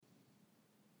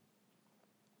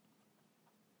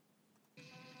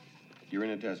You're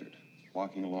in a desert,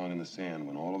 walking along in the sand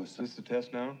when all of a sudden... Is this the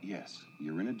test now? Yes.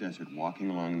 You're in a desert, walking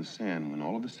along in the sand when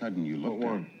all of a sudden you look... What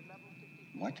one?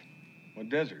 What? What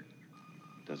desert?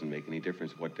 Doesn't make any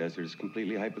difference what desert. Is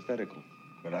completely hypothetical.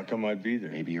 But how come I'd be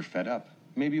there? Maybe you're fed up.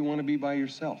 Maybe you want to be by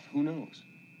yourself. Who knows?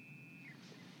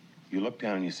 You look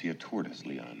down and you see a tortoise,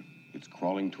 Leon. It's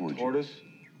crawling towards you. Tortoise?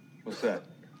 What's that?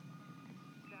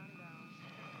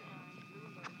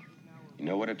 You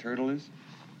know what a turtle is?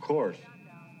 Of course.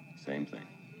 Same thing.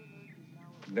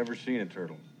 Never seen a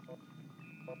turtle.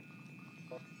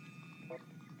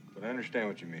 But I understand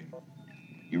what you mean.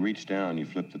 You reach down, you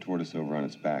flip the tortoise over on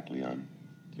its back, Leon.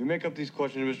 Do you make up these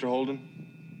questions, Mr.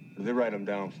 Holden? Or do they write them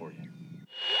down for you?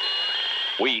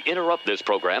 We interrupt this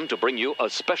program to bring you a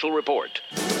special report.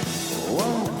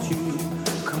 Won't you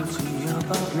come see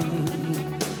about me?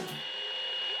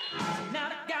 Now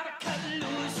I gotta cut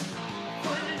loose.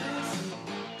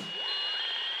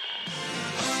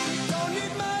 Don't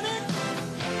need money,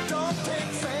 don't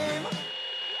take fame.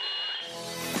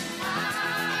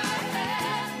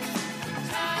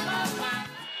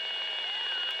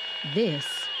 This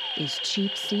is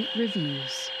Cheap Seat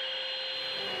Reviews.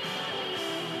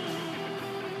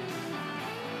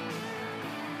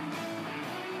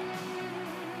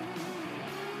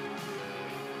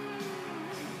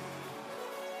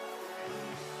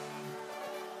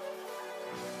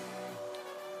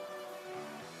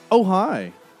 Oh,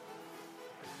 hi.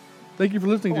 Thank you for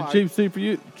listening to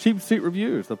Cheap Seat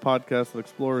Reviews, the podcast that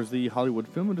explores the Hollywood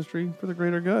film industry for the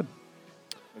greater good.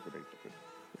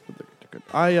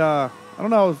 I don't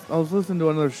know, I was listening to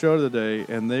another show today,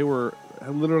 and they were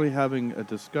literally having a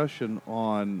discussion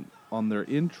on their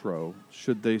intro.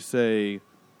 Should they say,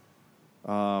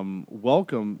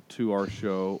 welcome to our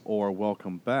show or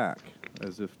welcome back,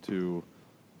 as if to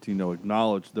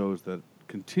acknowledge those that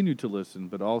continue to listen,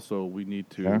 but also we need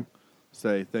to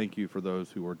say thank you for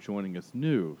those who are joining us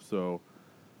new. So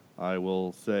I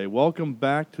will say welcome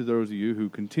back to those of you who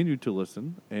continue to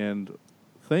listen, and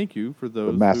thank you for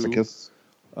those masochists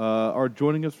who are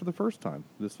joining us for the first time.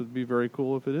 This would be very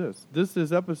cool if it is. This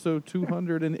is episode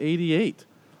 288,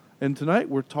 and tonight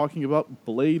we're talking about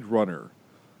Blade Runner.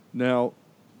 Now,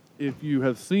 if you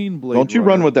have seen Blade Runner... Don't you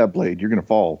run with that blade. You're going to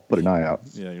fall. Put an eye out.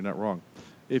 Yeah, you're not wrong.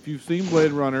 If you've seen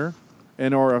Blade Runner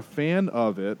and are a fan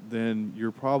of it, then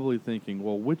you're probably thinking,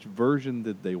 well, which version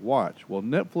did they watch? Well,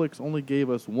 Netflix only gave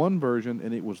us one version,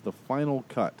 and it was the final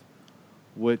cut,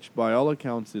 which by all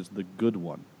accounts is the good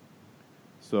one.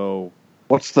 So...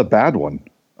 What's the bad one?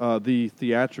 The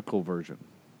theatrical version.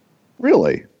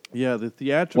 Really? Yeah, the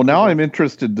theatrical... Well, now I'm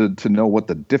interested to know what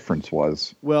the difference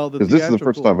was. Well, because this is the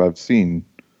first time I've seen...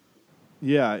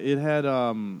 Yeah, it had...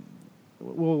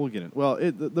 we'll get it. Well,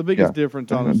 the biggest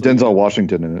difference, honestly... Denzel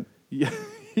Washington in it.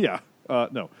 Yeah.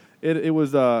 No. It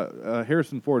was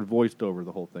Harrison Ford voiced over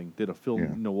the whole thing. Did a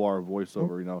film noir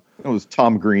voiceover, you know. It was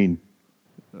Tom Green.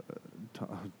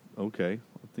 Okay.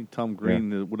 I think Tom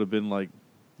Green would have been like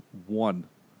 1.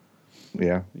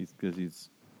 Yeah. Because he's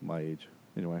my age.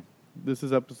 Anyway, this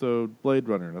is episode Blade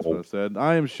Runner. That's what I said.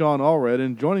 I am Sean Allred,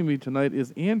 and joining me tonight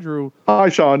is Andrew. Hi,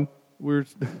 Sean.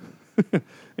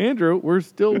 Andrew, we're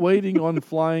still waiting on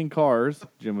flying cars,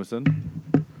 Jimison.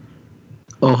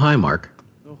 Oh, hi, Mark.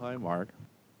 Oh, hi, Mark.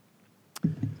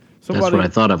 That's what I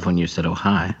thought of when you said, oh,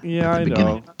 hi. Yeah, at the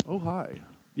beginning. Know. Oh, hi.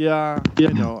 Yeah, I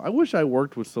know. I wish I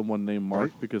worked with someone named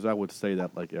Mark because I would say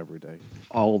that like every day.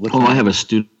 All the time. Oh, I have a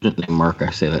student named Mark.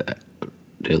 I say that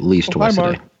at least twice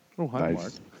a day. Oh, hi,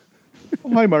 Mark.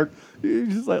 Oh, hi, Mark.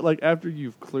 Just like after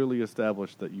you've clearly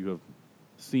established that you have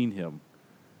seen him,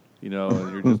 you know,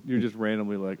 and you're just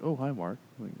randomly like, oh, hi, Mark.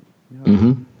 Like,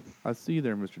 yeah, I see you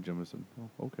there, Mr. Jimison. Oh,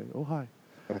 okay. Oh, hi.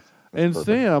 That's and perfect.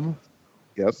 Sam.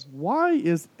 Yes? Why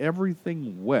is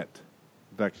everything wet,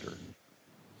 Vector?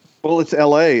 Well, it's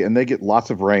L.A., and they get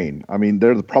lots of rain. I mean,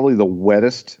 they're probably the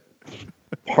wettest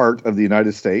part of the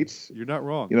United States. You're not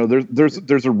wrong. You know,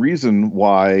 there's a reason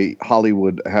why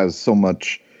Hollywood has so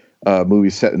much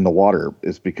movies set in the water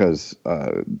is because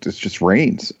it just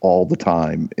rains all the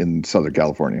time in Southern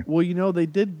California. Well, you know, they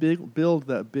did build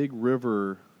that big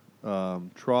river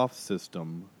trough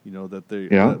system, you know, that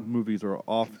that movies are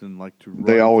often like to run.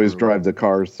 They always through drive the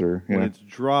cars through. when it's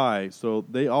dry. So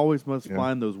they always must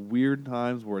find those weird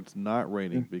times where it's not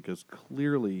raining because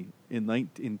clearly in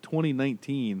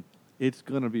 2019 it's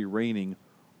going to be raining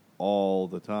all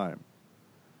the time.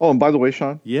 Oh, and by the way,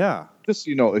 Sean. Yeah. Just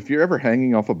if you're ever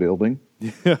hanging off a building,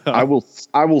 I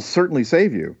will certainly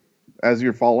save you as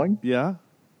you're falling. Yeah.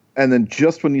 And then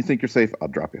just when you think you're safe, I'll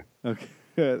drop you. Okay.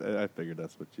 I figured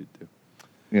that's what you'd do.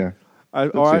 Yeah.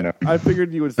 I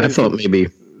figured you would say I thought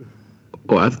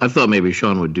maybe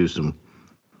Sean would do some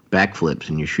backflips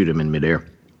and you shoot him in midair.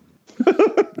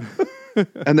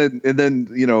 and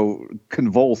then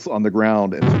convulse on the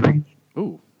ground and scream.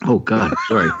 Ooh. Oh God,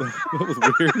 sorry. That was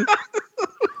weird.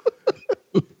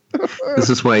 This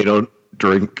is why you don't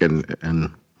drink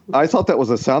and. I thought that was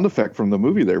a sound effect from the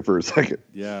movie there for a second.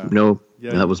 Yeah. No,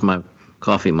 Yeah. that was my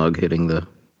coffee mug hitting the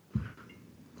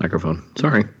microphone.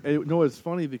 Sorry. No, it's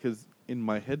funny because in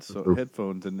my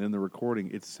headphones and in the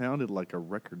recording, it sounded like a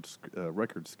record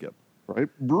skip. Right?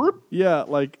 Broop. Yeah,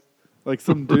 like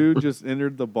some dude just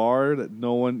entered the bar that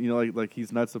no one, like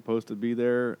he's not supposed to be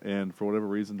there, and for whatever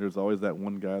reason, there's always that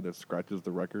one guy that scratches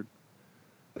the record.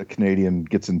 A Canadian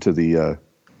gets into the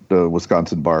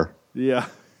Wisconsin bar. Yeah,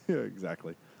 yeah,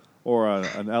 exactly. Or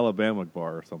an Alabama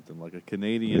bar or something. Like a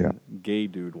Canadian gay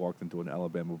dude walked into an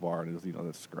Alabama bar and it was,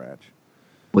 that scratch.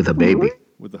 With a baby.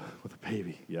 With a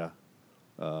baby, yeah.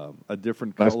 A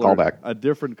different Nice color. callback. A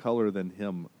different color than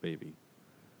him, baby.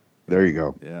 There you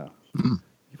go. Yeah. You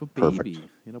have a baby Perfect.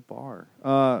 in a bar.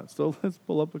 So let's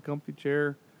pull up a comfy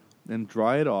chair and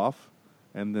dry it off,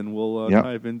 and then we'll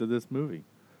dive into this movie.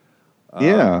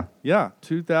 Yeah. Yeah,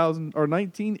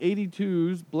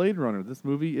 1982's Blade Runner. This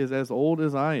movie is as old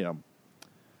as I am.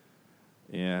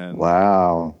 And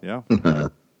Wow. yeah.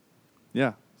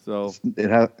 Yeah. So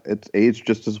It's aged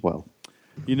just as well.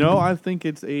 I think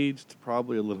it's aged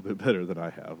probably a little bit better than I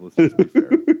have. Let's just be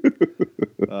fair.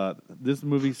 This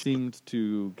movie seems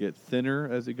to get thinner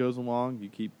as it goes along. You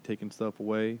keep taking stuff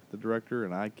away, the director,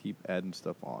 and I keep adding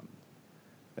stuff on.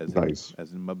 Nice.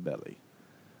 As in my belly.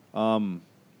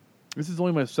 This is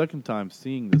only my second time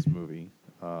seeing this movie,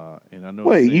 and I know.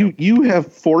 Wait, Sam, you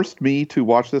have forced me to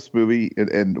watch this movie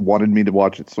and wanted me to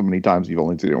watch it so many times. You've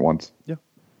only seen it once. Yeah.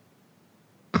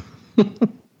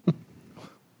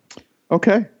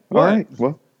 Okay. What? All right.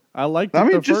 Well, I liked it. I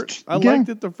mean, I liked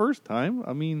it the first time.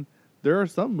 I mean, there are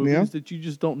some movies that you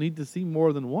just don't need to see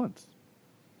more than once.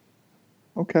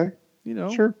 okay.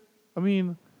 Sure. I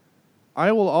mean,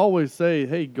 I will always say,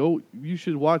 "Hey, you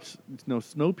should watch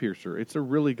Snowpiercer. It's a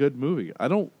really good movie." I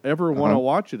don't ever want to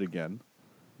watch it again,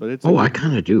 but it's. I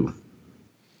kind of do.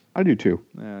 I do too.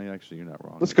 Actually, you're not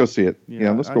wrong. Let's go see it.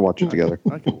 Yeah, let's go watch it together.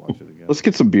 I can watch it again. Let's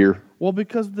get some beer. Well,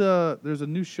 because there's a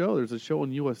new show. There's a show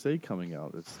on USA coming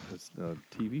out. It's a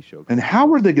TV show. And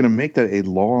how are they going to make that a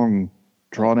long,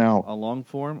 drawn out? A long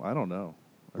form? I don't know.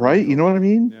 Right? You know what I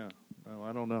mean? Yeah. No,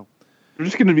 I don't know. They're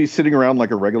just going to be sitting around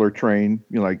like a regular train,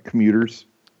 like commuters.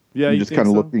 Yeah, and you just think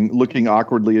kind of so? looking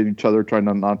awkwardly at each other, trying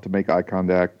not to make eye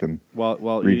contact, and while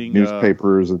read eating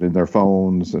newspapers and in their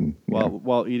phones, and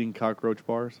while eating cockroach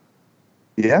bars.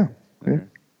 yeah. Okay.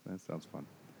 That sounds fun.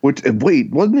 Which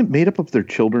wait, wasn't it made up of their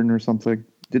children or something?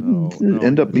 Didn't No. it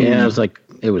end up being? Yeah,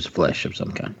 it was flesh of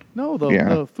some kind. No,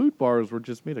 the food bars were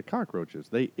just made of cockroaches.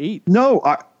 They ate. No,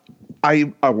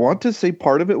 I want to say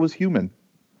part of it was human.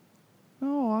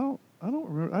 No, I don't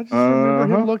remember. I just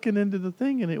remember him looking into the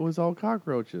thing and it was all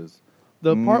cockroaches.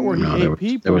 The part where he ate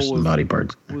people there was some body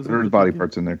parts. was There's body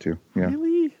parts in there too. Yeah.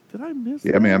 Really? Did I miss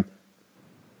Yeah, that? man.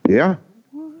 Yeah.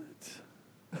 What?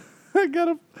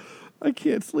 I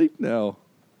can't sleep now.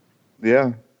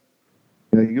 Yeah.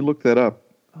 Yeah, you look that up.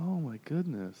 Oh my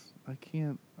goodness. I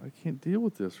can't deal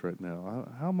with this right now.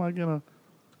 How am I gonna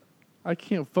I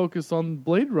can't focus on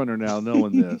Blade Runner now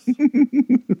knowing this.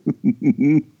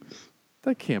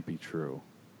 That can't be true.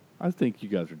 I think you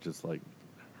guys are just like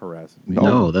harassing me.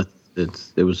 No,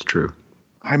 it was true.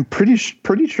 I'm pretty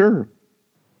sure.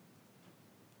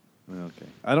 Okay.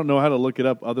 I don't know how to look it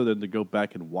up other than to go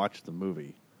back and watch the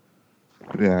movie.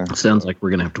 Yeah. Sounds like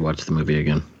we're gonna have to watch the movie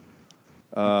again.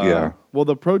 Yeah. Well,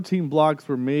 the protein blocks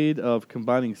were made of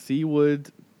combining seaweed,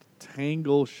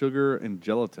 tangle, sugar, and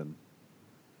gelatin.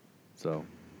 So,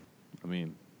 I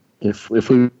mean, If we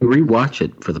rewatch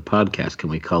it for the podcast, can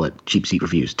we call it Cheap Seat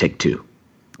Reviews Take 2?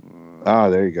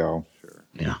 There you go. sure.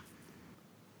 Yeah.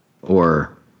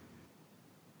 Or,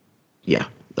 yeah,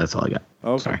 that's all I got.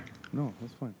 Okay. Sorry. No,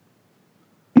 that's fine.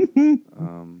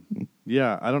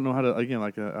 Yeah, I don't know how to. Again,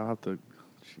 I'll have to.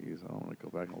 Jeez, I don't want to go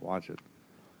back and watch it.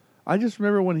 I just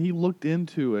remember when he looked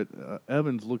into it.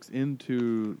 Evans looks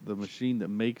into the machine that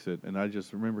makes it, and I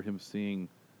just remember him seeing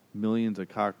millions of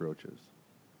cockroaches.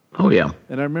 Oh, yeah.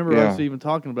 And I remember us even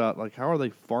talking about like how are they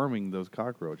farming those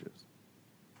cockroaches?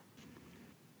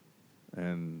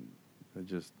 And it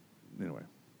just anyway,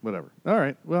 whatever. All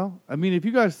right. Well, I mean, if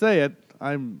you guys say it,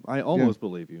 I almost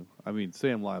believe you. I mean,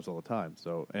 Sam lies all the time,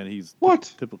 so and he's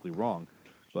typically wrong.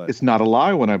 But It's not a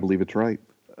lie when I believe it's right.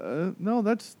 no,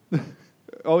 that's.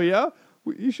 Oh yeah,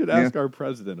 you should ask our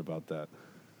president about that.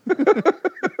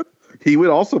 He would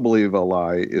also believe a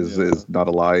lie is not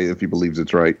a lie if he believes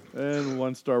it's right. And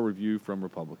 1-star review from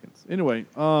Republicans. Anyway,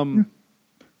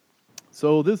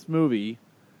 So this movie,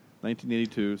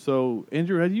 1982. So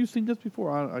Andrew, had you seen this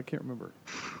before? I can't remember.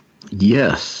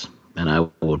 Yes, and I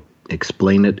will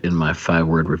explain it in my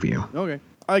 5-word review. Okay.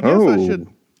 I guess I should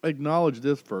acknowledge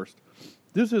this first.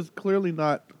 This is clearly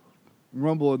not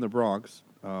Rumble in the Bronx.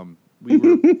 We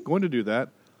were going to do that.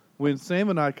 When Sam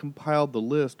and I compiled the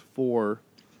list for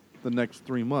the next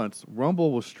 3 months,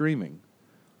 Rumble was streaming.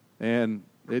 And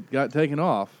it got taken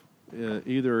off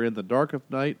either in the dark of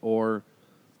night or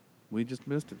we just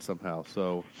missed it somehow.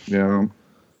 So Yeah.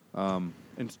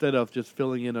 instead of just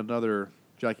filling in another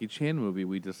Jackie Chan movie,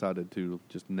 we decided to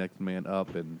just next man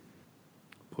up and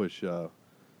push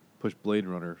Blade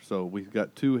Runner. So we've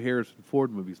got 2 Harrison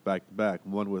Ford movies back to back.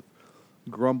 One with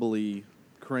grumbly,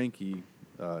 cranky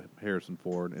Harrison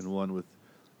Ford, and one with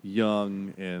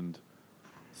young and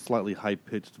slightly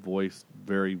high-pitched voice,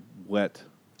 very wet.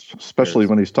 Especially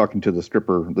when he's talking to the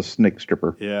stripper, the snake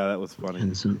stripper. Yeah, that was funny.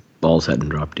 And some balls hadn't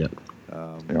dropped yet.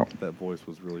 That voice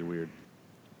was really weird.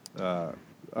 All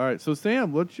right, so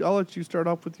Sam, I'll let you start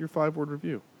off with your 5-word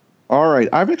review. All right.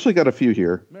 I've actually got a few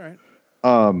here. All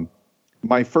right.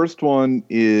 My first one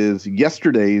is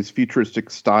yesterday's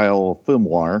futuristic style film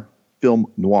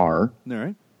noir, All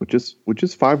right. which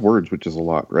is 5 words, which is a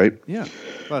lot, right? Yeah.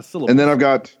 Syllables. And then I've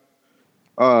got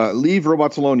leave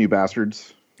robots alone, you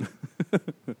bastards.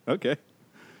 Okay.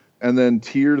 And then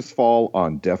tears fall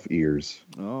on deaf ears.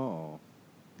 Oh,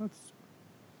 that's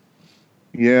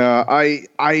Yeah, a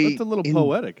little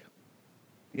poetic.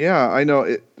 Yeah, I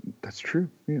know that's true.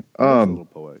 Yeah. That's a little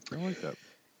poetic. I like that.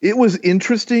 It was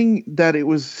interesting that it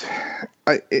was.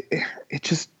 It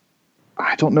just.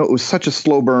 I don't know. It was such a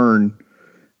slow burn,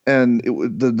 and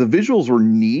the visuals were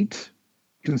neat,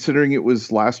 considering it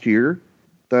was last year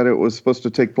that it was supposed to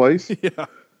take place. Yeah.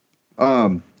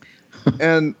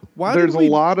 And there's a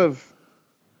lot of.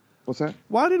 What's that?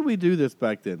 Why did we do this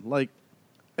back then? Like,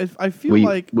 I feel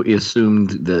like we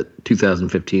assumed that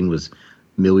 2015 was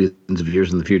millions of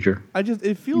years in the future.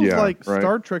 It feels Yeah, like right.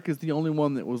 Star Trek is the only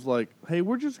one that was like, hey,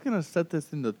 we're just going to set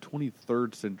this in the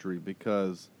 23rd century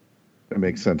because It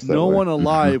makes sense. That no way. one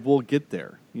alive will get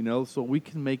there, so we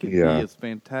can make it Yeah. be as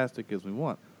fantastic as we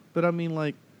want. But I mean,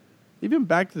 like, even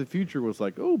Back to the Future was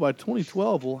like, oh, by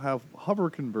 2012 we'll have hover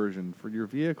conversion for your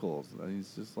vehicles. And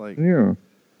he's just like, Yeah.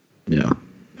 Yeah.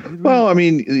 Well, I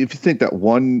mean, if you think that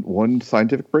one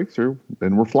scientific breakthrough,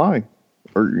 then we're flying,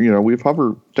 or we have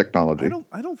hover technology.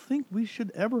 I don't think we should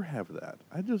ever have that.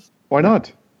 Why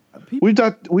not? People,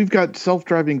 We've got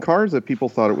self-driving cars that people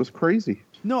thought it was crazy.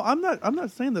 No, I'm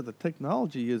not saying that the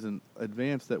technology isn't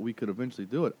advanced that we could eventually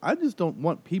do it. I just don't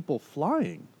want people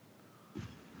flying.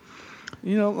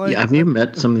 Like, Have you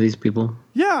met some of these people?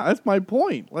 Yeah, that's my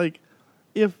point. Like,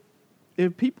 if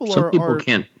people Some are people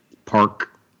can't park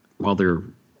while they're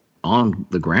on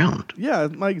the ground. Yeah,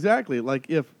 exactly. Like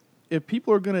if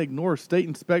people are going to ignore state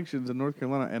inspections in North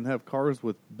Carolina and have cars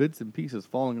with bits and pieces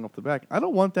falling off the back, I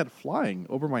don't want that flying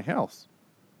over my house.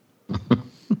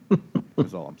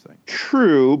 That's all I'm saying.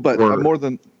 True, but more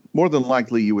than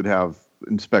likely you would have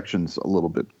inspections a little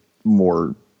bit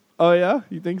more. Oh yeah,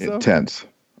 you think so? Intense.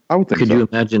 I would think Could so. you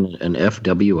imagine an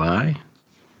FWI?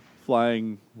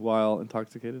 Flying while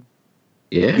intoxicated?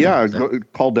 Yeah. Yeah,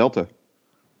 call Delta.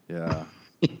 Yeah.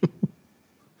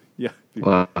 Yeah.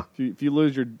 Wow. If you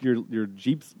lose your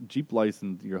Jeep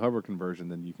license, your hover conversion,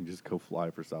 then you can just go fly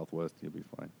for Southwest. You'll be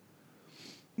fine.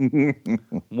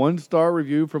 1-star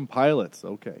review from pilots.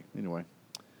 Okay. Anyway,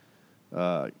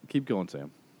 keep going,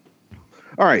 Sam.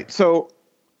 All right. So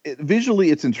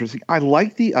visually, it's interesting. I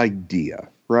like the idea,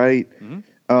 right?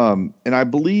 Mm-hmm. And I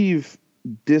believe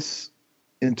this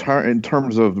in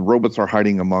terms of the robots are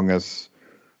hiding among us.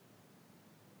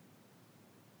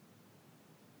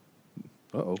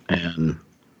 Uh-oh. And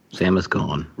Sam is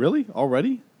gone. Really?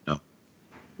 Already? No.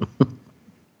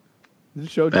 This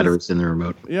show Batteries in the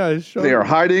remote. Yeah, this show. They are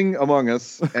hiding among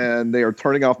us, and they are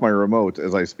turning off my remote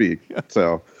as I speak.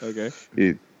 So Okay.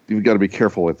 you've got to be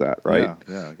careful with that, right?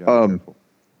 Yeah. Gotta be careful.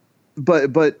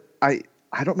 But I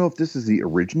don't know if this is the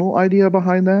original idea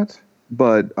behind that,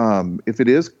 but if it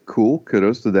is, cool,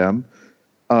 kudos to them.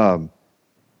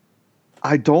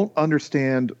 I don't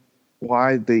understand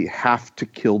why they have to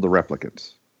kill the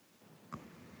replicants.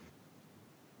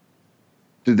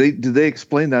 Did they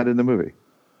explain that in the movie?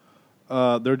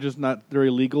 They're just not. They're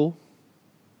illegal.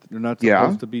 They're not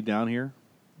supposed to be down here.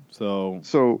 So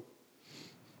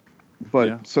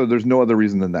there's no other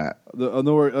reason than that.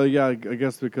 I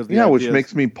guess because Which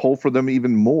makes me pull for them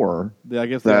even more. I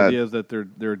guess the idea is that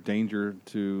they're a danger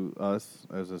to us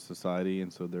as a society,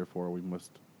 and so therefore we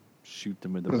must shoot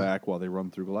them in the back while they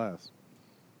run through glass.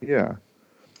 Yeah.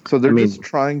 So they're just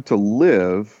trying to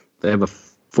live. They have a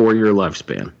 4-year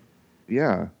lifespan.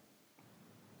 Yeah.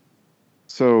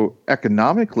 So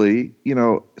economically,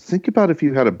 think about if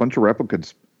you had a bunch of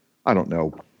replicants, I don't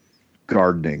know,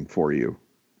 gardening for you,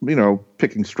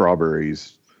 picking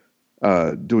strawberries,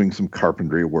 doing some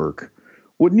carpentry work.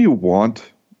 Wouldn't you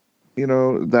want,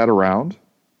 that around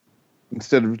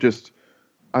instead of just,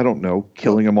 I don't know,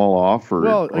 killing them all off or,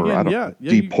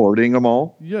 deporting them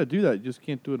all? Yeah, do that. You just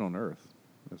can't do it on Earth.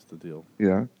 That's the deal.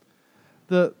 Yeah.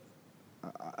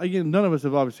 Again, none of us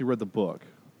have obviously read the book,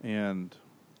 and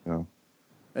No.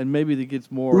 and maybe it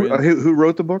gets more. Who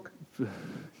wrote the book?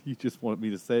 You just want me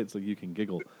to say it so you can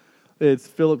giggle. It's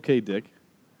Philip K. Dick.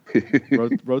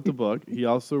 wrote the book. He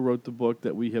also wrote the book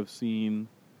that we have seen.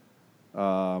 He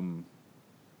wrote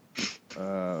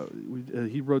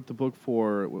the book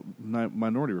for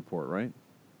Minority Report, right?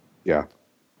 Yeah.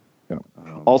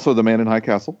 Also, The Man in High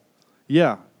Castle.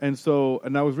 Yeah, and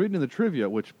I was reading in the trivia,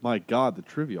 which, my God, the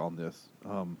trivia on this.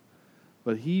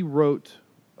 But he wrote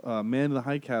Man in the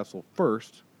High Castle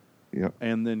first,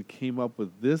 and then came up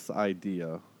with this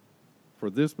idea for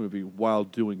this movie while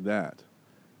doing that.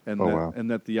 And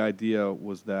that the idea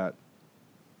was that,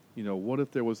 what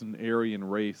if there was an Aryan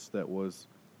race that was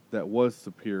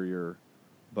superior,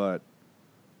 but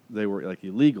they were like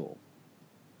illegal,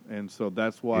 and so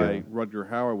that's why Rutger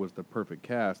Hauer was the perfect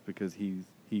cast because he's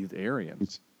Aryan.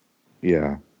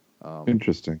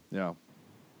 Interesting. Yeah.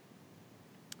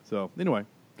 So anyway,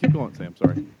 keep going, Sam.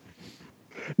 Sorry.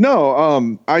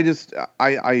 No,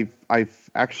 I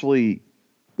actually,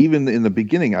 even in the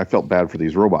beginning, I felt bad for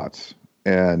these robots,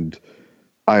 and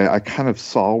I kind of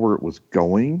saw where it was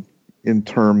going in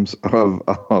terms of.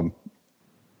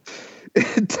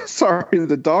 Sorry,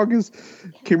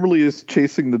 Kimberly is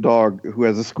chasing the dog who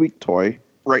has a squeak toy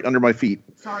right under my feet.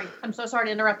 Sorry, I'm so sorry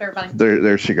to interrupt everybody.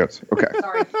 There she goes. Okay.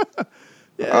 Sorry.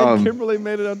 Yeah, Kimberly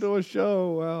made it onto a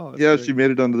show. Wow. Yeah, she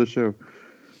made it onto the show.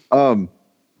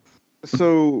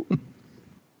 So,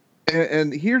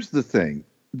 and here's the thing.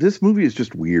 This movie is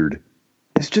just weird.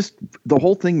 It's just, the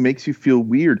whole thing makes you feel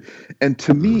weird. And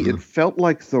to me, it felt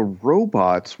like the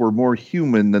robots were more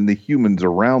human than the humans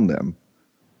around them.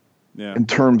 Yeah. In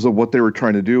terms of what they were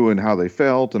trying to do and how they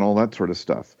felt and all that sort of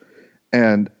stuff.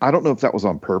 And I don't know if that was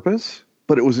on purpose,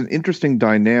 but it was an interesting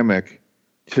dynamic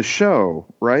to show,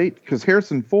 right? Because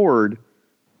Harrison Ford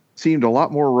seemed a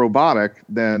lot more robotic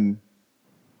than,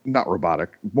 not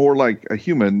robotic, more like a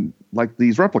human, like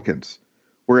these replicants.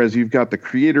 Whereas you've got the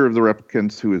creator of the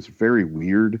replicants who is very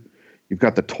weird. You've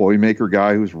got the toy maker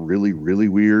guy who's really, really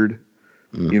weird.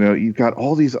 You've got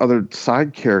all these other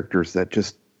side characters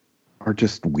that are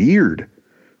just weird,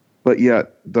 but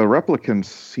yet the replicants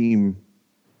seem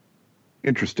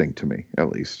interesting to me, at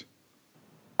least.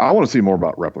 I want to see more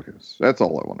about replicants. That's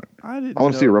all I wanted. I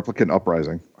want to see a replicant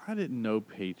uprising. I didn't know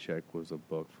Paycheck was a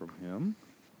book from him.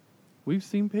 We've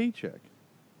seen Paycheck.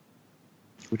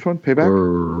 Which one?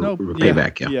 Payback? No,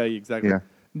 Payback, yeah. Yeah, exactly. Yeah.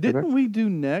 Didn't Payback? we do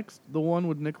next the one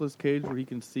with Nicolas Cage where he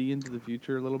can see into the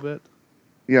future a little bit?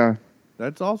 Yeah.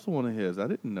 That's also one of his. I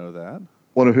didn't know that.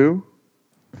 One of who?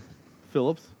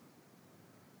 Phillips.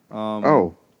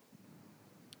 I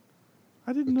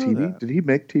didn't know TV? that. Did he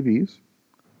make TVs?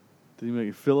 Did he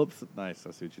make Phillips? Nice.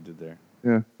 I see what you did there.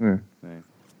 Yeah.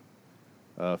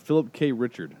 Nice. Philip K.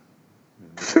 Richard.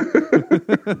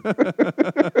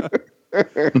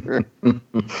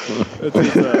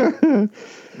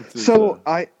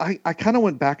 I kind of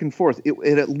went back and forth.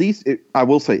 It at least, I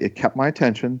will say, it kept my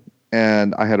attention,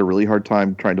 and I had a really hard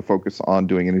time trying to focus on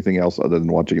doing anything else other than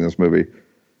watching this movie,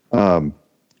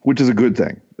 which is a good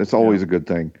thing. It's always a good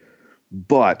thing.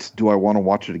 But do I want to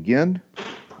watch it again?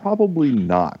 Probably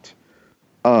not.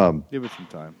 Give it some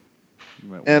time.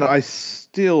 And I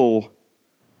still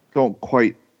don't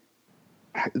quite.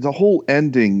 The whole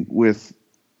ending with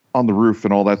on the roof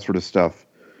and all that sort of stuff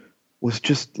was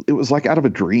just, it was like out of a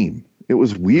dream. It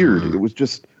was weird. It was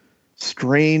just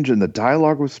strange, and the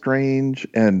dialogue was strange,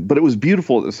 but it was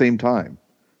beautiful at the same time.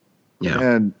 Yeah.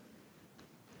 And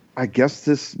I guess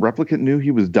this replicant knew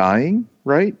he was dying,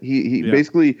 right? He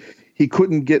basically, he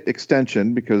couldn't get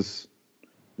extension because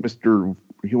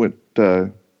he went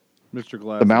Mr.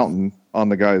 Glass, the mountain on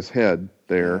the guy's head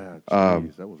there. Yeah,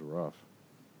 geez, that was rough.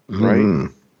 Right?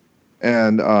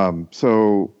 And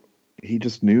so he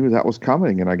just knew that was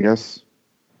coming, and I guess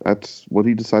that's what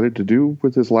he decided to do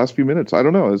with his last few minutes. I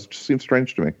don't know. It just seems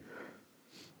strange to me.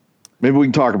 Maybe we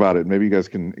can talk about it. Maybe you guys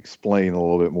can explain a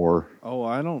little bit more. Oh,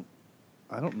 I don't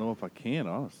know if I can,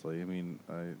 honestly. I mean,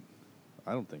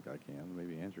 I don't think I can.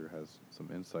 Maybe Andrew has some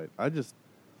insight.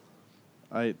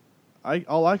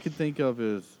 All I could think of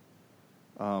is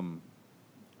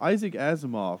Isaac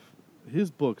Asimov. His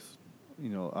books,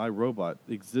 I, Robot,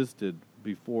 existed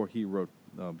before he wrote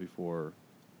before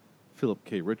Philip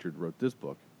K. Richard wrote this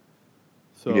book.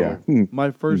 So Yeah.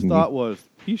 my first thought was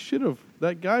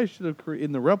that guy should have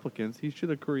in the Replicants, he should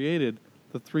have created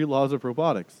the 3 laws of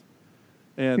robotics.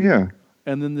 And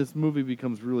and then this movie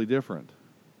becomes really different.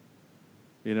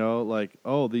 You know, like,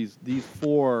 oh, these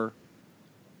 4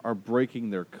 are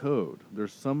breaking their code. They're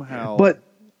somehow. But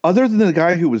other than the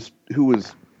guy who was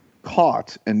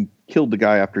caught and killed the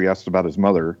guy after he asked about his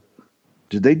mother,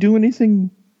 did they do anything?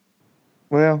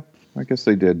 Well, I guess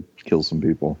they did kill some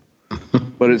people,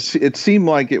 but it seemed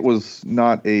like it was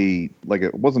not it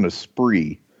wasn't a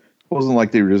spree. It wasn't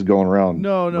like they were just going around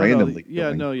randomly.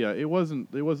 No. It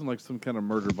wasn't like some kind of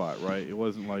murder bot, right? It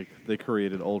wasn't like they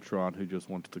created Ultron who just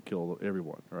wanted to kill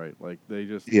everyone, right? Like they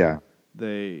just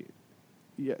they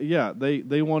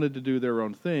wanted to do their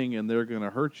own thing, and they're going to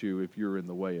hurt you if you're in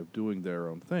the way of doing their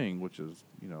own thing, which is,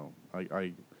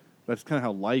 that's kind of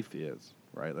how life is,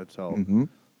 right? That's how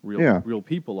real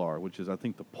people are, which is, I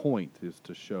think, the point is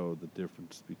to show the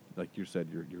difference, like you said,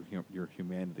 your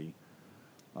humanity.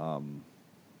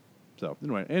 So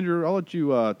anyway, Andrew, I'll let you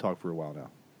talk for a while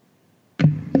now.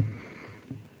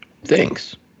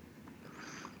 Thanks.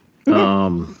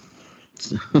 So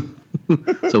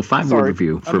 5-word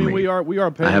review for me. we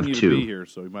are paying you to be here,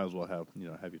 so we might as well have you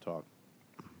talk.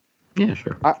 Yeah,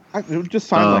 sure. Just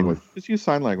sign language. Just use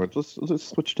sign language. Let's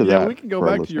switch to that. Yeah, we can go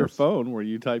back to your phone where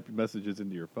you type messages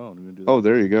into your phone. We can do that. Oh,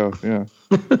 there you go. Yeah.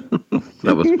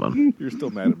 That was fun. You're still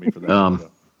mad at me for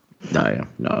that.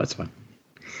 No, it's fine.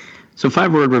 So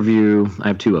 5-word review. I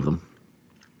have 2 of them.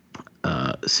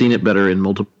 Seen it better in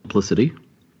multiplicity.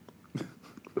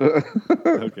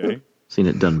 Okay. Seen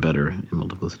it done better in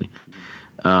multiplicity.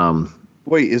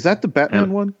 Wait, is that the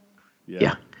Batman one?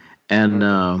 Yeah. And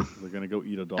we're gonna go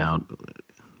eat a dog.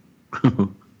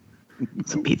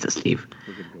 It's a pizza, Steve.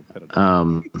 We're gonna go pet a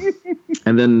dog.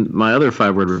 And then my other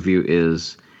 5-word review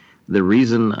is the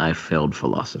reason I failed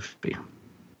philosophy.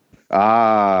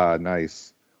 Ah,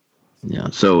 nice. Yeah.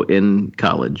 So in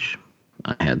college,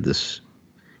 I had this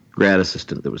grad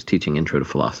assistant that was teaching intro to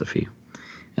philosophy.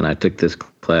 And I took this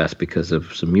class because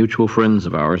of some mutual friends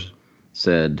of ours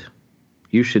said,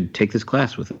 you should take this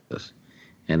class with us.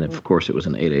 And of course, it was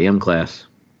an 8 a.m. class.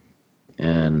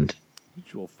 And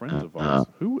mutual friends of ours.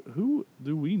 Who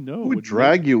do we know? Who would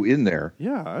drag you in there?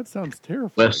 Yeah, that sounds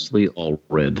terrifying. Wesley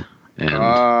Allred.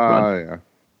 And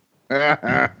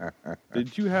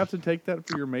Did you have to take that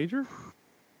for your major?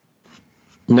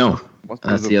 No,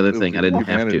 that's the other thing. I didn't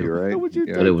have to. Right?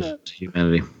 But it was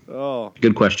humanity. Oh,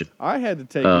 good question. I had to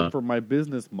take it for my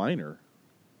business minor.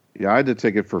 Yeah, I had to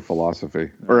take it for philosophy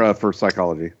or for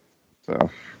psychology. So,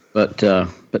 but I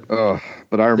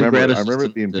remember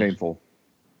it being painful.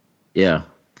 Yeah,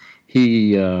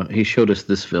 he showed us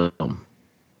this film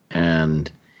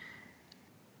and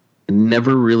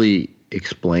never really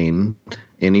explained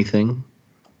anything,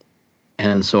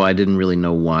 and so I didn't really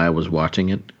know why I was watching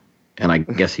it. And I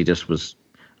guess he just was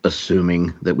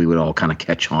assuming that we would all kind of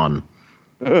catch on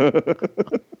that,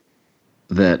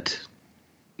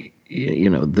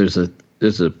 there's a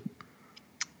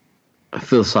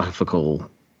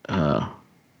philosophical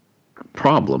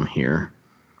problem here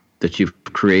that you've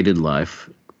created life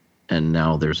and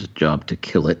now there's a job to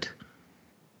kill it.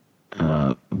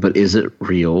 But is it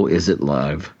real? Is it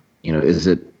live? Does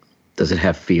it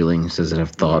have feelings? Does it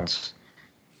have thoughts?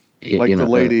 Like the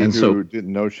lady who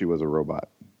didn't know she was a robot.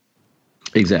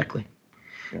 Exactly.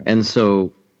 Yeah. And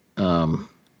so,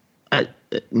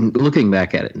 looking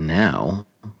back at it now,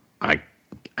 I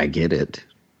get it.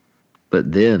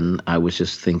 But then I was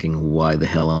just thinking, why the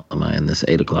hell am I in this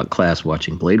 8 o'clock class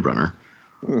watching Blade Runner?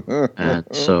 And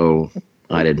so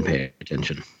I didn't pay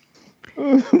attention.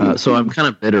 So I'm kind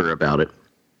of bitter about it.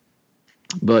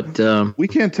 But we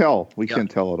can't tell. We can't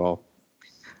tell at all.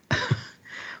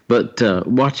 But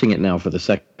watching it now for the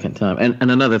second time, and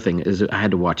another thing is I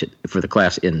had to watch it for the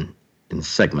class in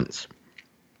segments,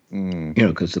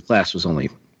 because the class was only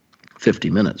 50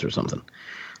 minutes or something.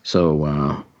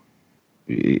 So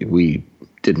we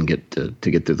didn't get to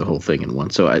get through the whole thing in one.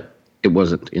 So it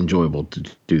wasn't enjoyable to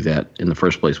do that in the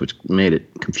first place, which made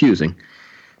it confusing.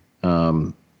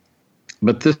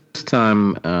 But this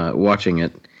time watching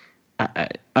it,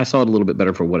 I saw it a little bit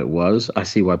better for what it was. I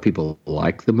see why people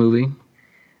like the movie.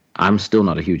 I'm still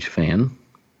not a huge fan.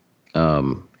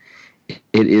 It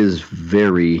is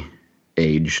very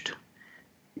aged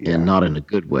and not in a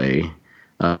good way.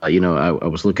 I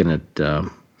was looking at a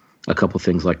couple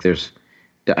things like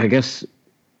I guess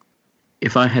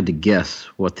if I had to guess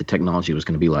what the technology was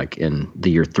going to be like in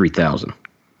the year 3000,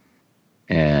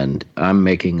 and I'm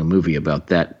making a movie about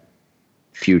that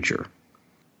future,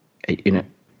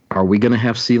 are we going to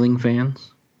have ceiling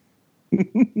fans?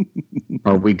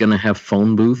 Are we going to have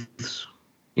phone booths?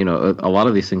 You know, a lot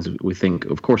of these things we think,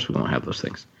 of course, we don't have those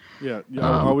things. Yeah.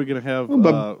 Are we going to have?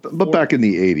 But back in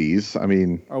the 80s, I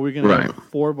mean, are we going to have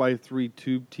 4x3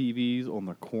 tube TVs on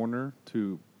the corner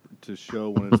to show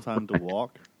when it's time to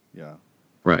walk? Yeah.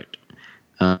 Right.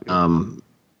 And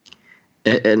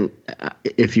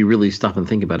if you really stop and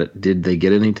think about it, did they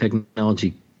get any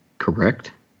technology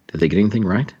correct? Did they get anything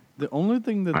right? The only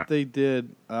thing that they did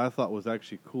I thought was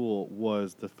actually cool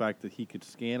was the fact that he could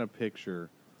scan a picture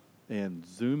and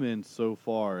zoom in so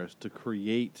far as to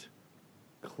create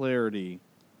clarity.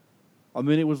 I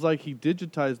mean, it was like he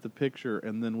digitized the picture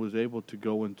and then was able to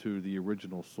go into the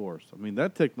original source. I mean,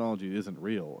 that technology isn't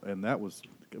real, and it was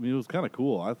kind of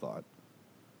cool, I thought.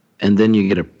 And then you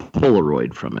get a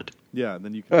Polaroid from it. Yeah, and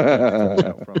then you can take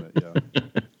out from it, yeah.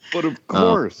 But of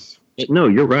course. No,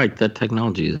 you're right. That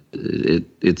technology,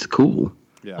 it's cool.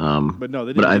 Yeah, but no,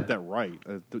 they didn't get that right,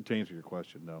 to answer your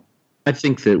question, no. I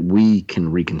think that we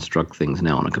can reconstruct things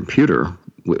now on a computer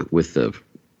with the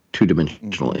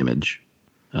two-dimensional image.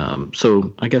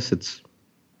 So I guess it's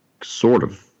sort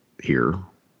of here.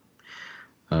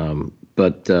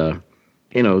 But the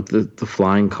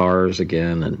flying cars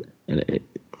again, and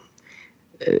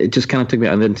it just kind of took me.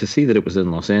 And then to see that it was in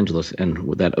Los Angeles, and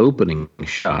with that opening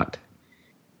shot,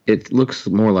 it looks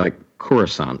more like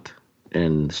Coruscant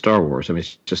in Star Wars. I mean,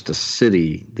 it's just a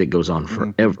city that goes on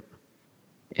forever.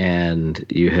 And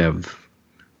you have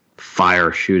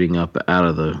fire shooting up out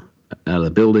of the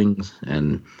buildings,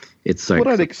 and it's like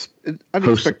I'd expect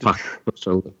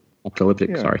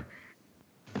post-apocalyptic. Yeah. Sorry,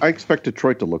 I expect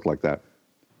Detroit to look like that.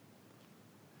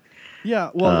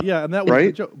 Yeah, well, yeah, and that was right?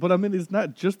 the joke. But I mean, it's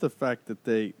not just the fact that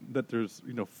there's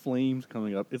flames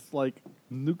coming up. It's like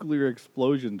nuclear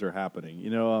explosions are happening. You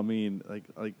know, I mean, like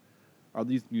are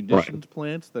these munitions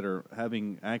plants that are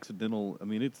having accidental? I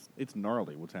mean, it's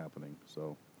gnarly what's happening.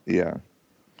 So yeah,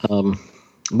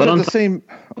 but on the same.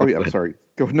 Oh yeah, I'm sorry.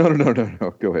 Go no.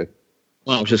 Go ahead.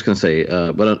 Well, I was just going to say,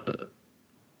 but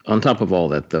on top of all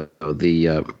that,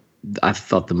 I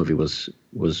thought the movie was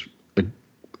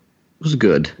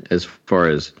good as far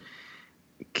as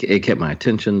it kept my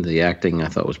attention. The acting I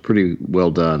thought was pretty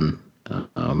well done,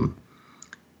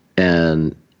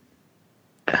 and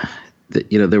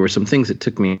there were some things that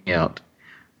took me out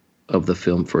of the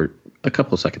film for a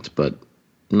couple of seconds, but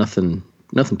nothing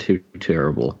too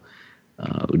terrible.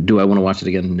 Do I want to watch it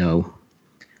again? No,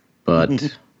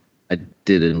 but I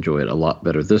did enjoy it a lot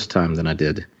better this time than I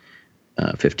did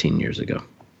 15 years ago.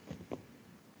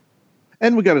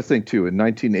 And we got to think too. In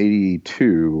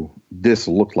 1982, this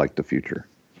looked like the future,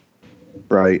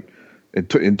 right?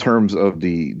 In terms of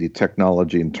the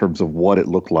technology, in terms of what it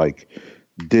looked like,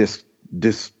 this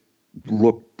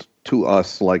looked to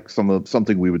us like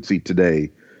something we would see today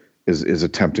is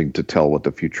attempting to tell what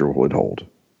the future would hold.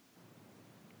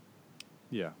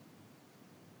 yeah.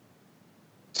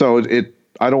 So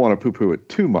I don't want to poo-poo it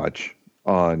too much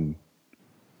on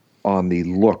the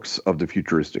looks of the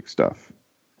futuristic stuff,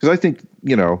 because I think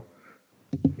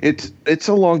it's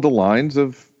along the lines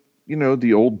of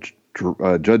the old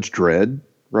Judge Dredd,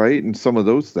 right, and some of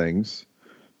those things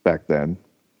back then.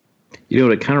 You know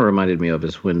what it kind of reminded me of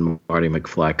is when Marty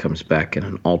McFly comes back in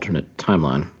an alternate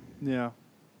timeline. Yeah.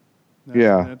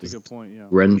 That's a good point. Yeah.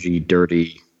 Grungy,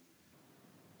 dirty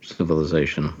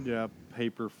civilization. Yeah,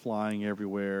 paper flying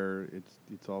everywhere.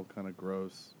 It's all kind of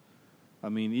gross. I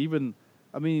mean,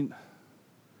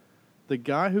 the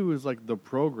guy who is like the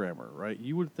programmer, right?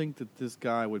 You would think that this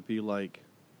guy would be like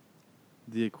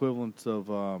the equivalent of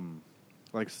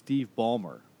like Steve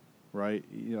Ballmer, right?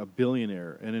 A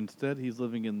billionaire, and instead he's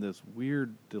living in this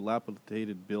weird,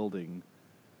 dilapidated building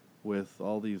with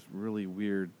all these really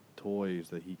weird toys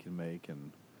that he can make,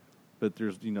 but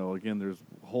there's again there's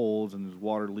holes and there's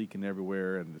water leaking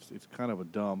everywhere, and it's kind of a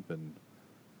dump, and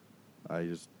I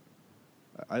just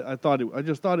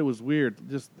thought it was weird.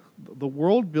 Just the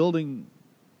world building,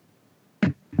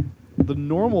 the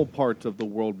normal parts of the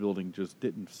world building just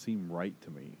didn't seem right to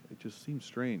me. It just seemed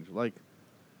strange. Like,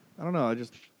 I don't know.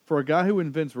 For a guy who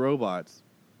invents robots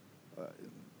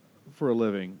for a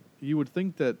living, you would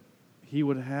think that he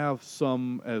would have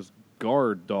some as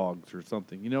guard dogs or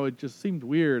something. It just seemed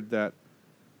weird that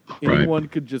anyone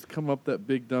could just come up that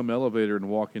big dumb elevator and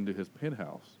walk into his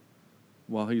penthouse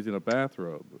while he's in a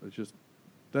bathrobe. It's just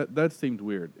that seemed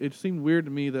weird. It seemed weird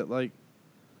to me that, like,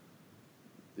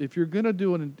 if you're gonna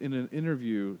do in an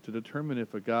interview to determine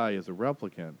if a guy is a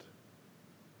replicant,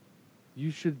 you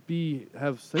should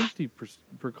have safety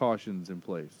precautions in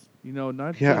place.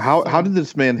 Not how did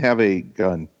this man have a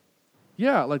gun?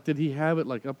 Yeah, like did he have it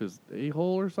like up his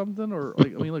a-hole or something, or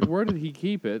like I mean, like where did he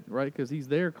keep it? Right, because he's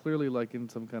there clearly like in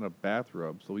some kind of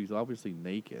bathrobe, so he's obviously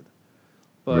naked.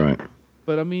 But Right.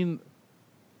 but I mean,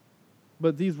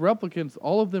 but these replicants,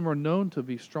 all of them are known to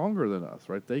be stronger than us,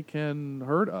 right? They can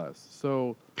hurt us.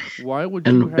 So why would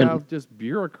you have just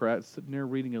bureaucrats sitting there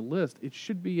reading a list? It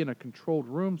should be in a controlled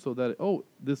room so that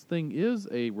this thing is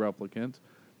a replicant.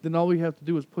 Then all we have to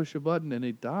do is push a button and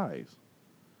it dies.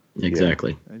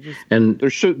 Exactly. Yeah. And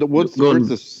where's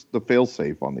the fail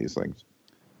safe on these things?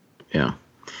 Yeah.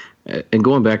 And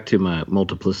going back to my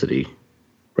multiplicity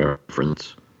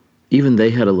reference, even they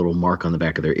had a little mark on the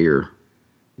back of their ear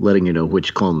letting you know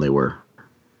which clone they were.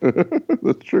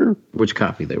 That's true. Which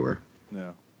copy they were.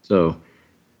 Yeah. So,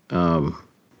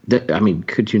 I mean,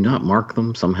 could you not mark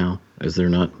them somehow? Is there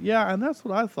not? Yeah, and that's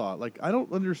what I thought. Like, I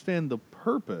don't understand the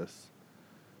purpose.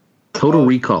 Total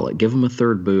recall it. Give them a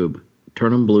third boob.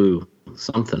 Turn them blue.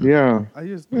 Something. Yeah.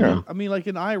 I mean, like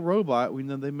in iRobot, we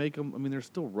know they make them. I mean, they're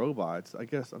still robots. I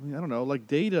guess. I mean, I don't know. Like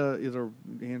Data is a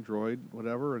android,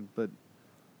 whatever. But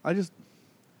I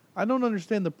don't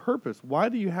understand the purpose. Why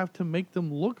do you have to make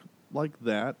them look like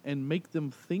that and make them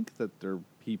think that they're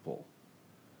people?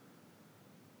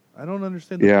 I don't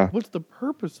understand. What's the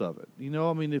purpose of it? You know,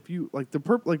 I mean, if you like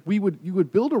you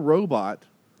would build a robot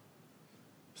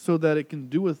so that it can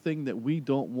do a thing that we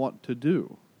don't want to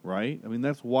do, right? I mean,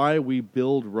 that's why we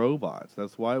build robots.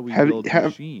 That's why we build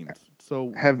machines.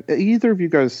 So, have either of you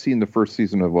guys seen the first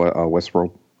season of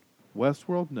Westworld?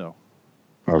 Westworld, no.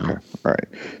 Okay, all right.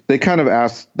 They kind of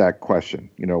asked that question.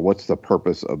 You know, what's the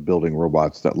purpose of building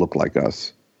robots that look like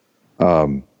us?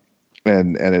 And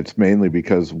it's mainly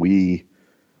because we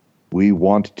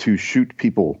want to shoot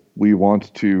people. We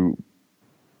want to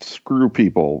screw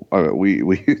people.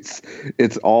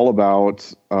 It's all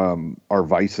about our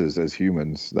vices as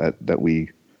humans that we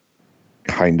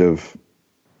kind of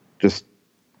just,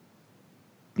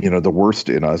 you know, the worst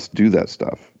in us do that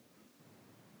stuff.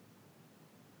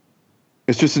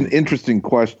 It's just an interesting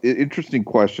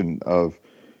question of,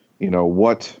 you know,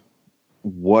 what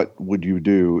would you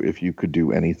do if you could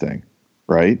do anything,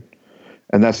 right?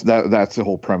 And that's the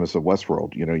whole premise of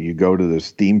Westworld. You know, you go to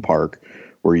this theme park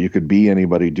where you could be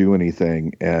anybody, do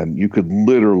anything, and you could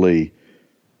literally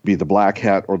be the black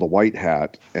hat or the white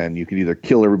hat, and you could either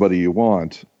kill everybody you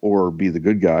want or be the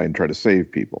good guy and try to save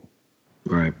people.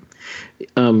 Right.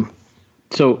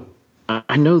 So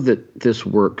I know that this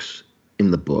works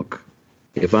in the book.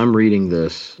 If I'm reading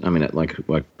this, I mean, like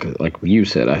you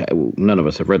said, none of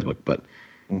us have read the book, but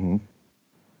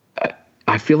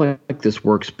I feel like this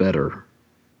works better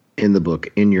in the book,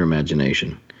 in your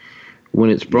imagination. When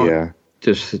it's brought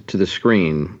just to the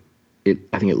screen,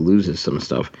 I think it loses some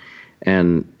stuff.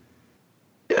 And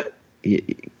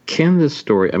can this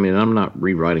story? I mean, I'm not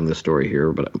rewriting the story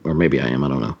here, or maybe I am. I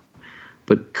don't know.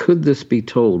 But could this be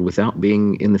told without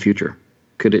being in the future?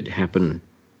 Could it happen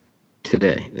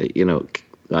today? You know,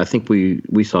 I think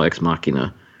we saw Ex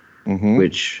Machina,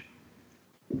 which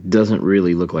doesn't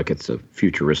really look like it's a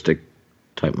futuristic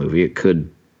type movie. It could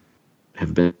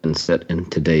have been set in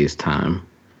today's time,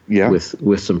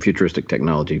 with some futuristic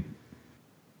technology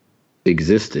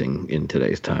existing in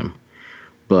today's time,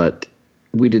 but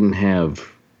we didn't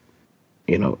have,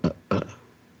 you know,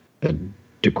 a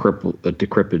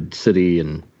decrepit city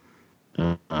and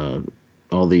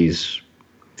all these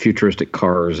futuristic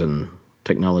cars and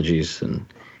technologies, and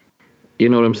you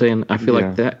know what I'm saying? I feel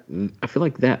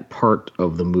like that part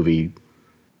of the movie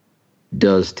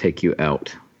does take you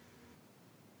out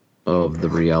of the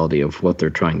reality of what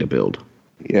they're trying to build.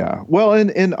 Yeah. Well,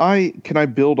 and I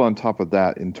build on top of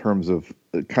that in terms of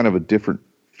kind of a different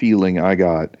feeling I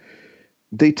got.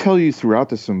 They tell you throughout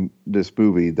this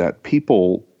movie that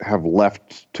people have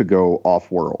left to go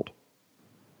off-world.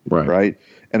 Right?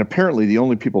 And apparently the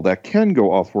only people that can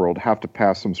go off-world have to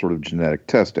pass some sort of genetic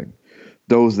testing.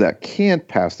 Those that can't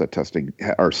pass that testing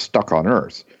are stuck on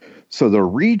Earth. So the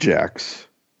rejects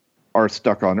are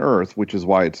stuck on Earth, which is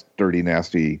why it's dirty,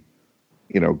 nasty,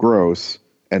 you know, gross,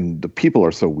 and the people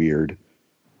are so weird.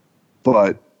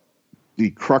 But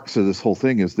the crux of this whole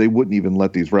thing is they wouldn't even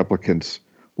let these replicants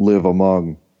live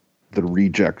among the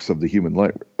rejects of the human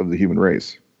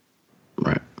race.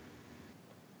 Right.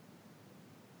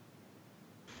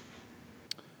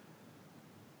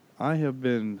 I have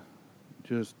been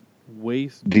just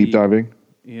waist deep diving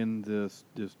in this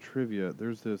trivia.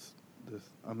 There's this.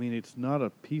 I mean, it's not a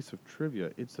piece of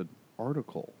trivia. It's an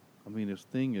article. I mean, this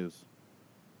thing is.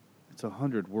 It's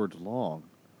 100 words long,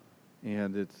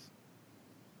 and it's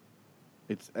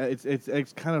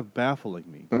kind of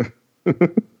baffling me.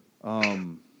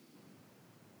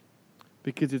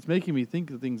 because it's making me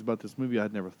think of things about this movie I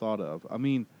had never thought of. I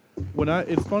mean,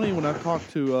 it's funny when I talk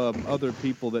to other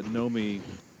people that know me,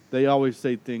 they always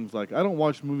say things like, "I don't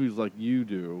watch movies like you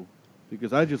do,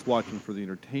 because I just watch them for the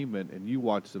entertainment, and you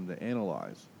watch them to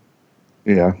analyze."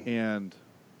 Yeah. And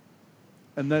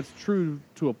that's true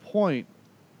to a point,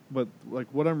 but like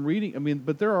what I'm reading, I mean,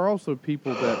 but there are also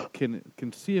people that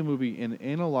can see a movie and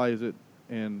analyze it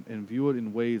and view it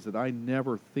in ways that I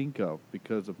never think of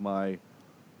because of my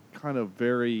kind of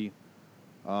very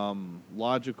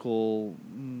logical,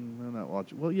 not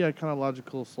logical, well, yeah, kind of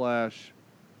logical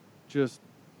 / just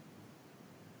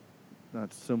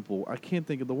not simple. I can't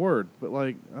think of the word, but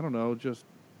like, I don't know, just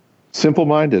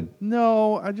simple-minded.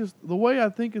 No, the way I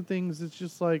think of things, it's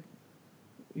just like,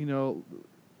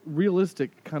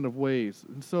 realistic kind of ways.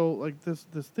 And so like this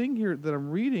thing here that I'm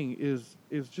reading is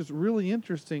just really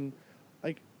interesting.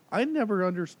 Like, I never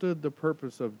understood the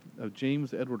purpose of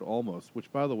James Edward Olmos,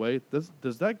 which, by the way,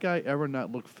 does that guy ever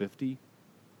not look 50?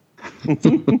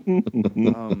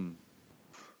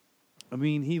 I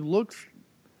mean, he looks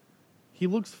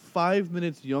 5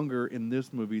 minutes younger in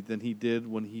this movie than he did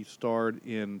when he starred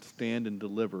in Stand and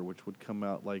Deliver, which would come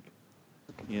out like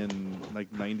in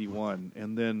like 91,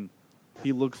 and then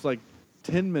he looks like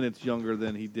 10 minutes younger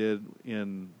than he did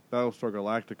in Battlestar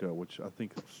Galactica, which I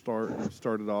think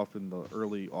started off in the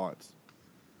early aughts.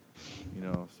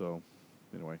 So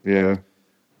anyway. Yeah.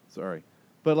 Sorry.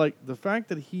 But like the fact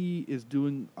that he is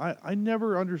doing, I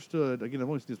never understood, again, I've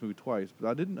only seen this movie twice, but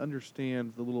I didn't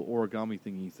understand the little origami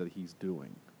thing that he's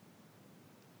doing.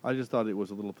 I just thought it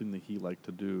was a little thing that he liked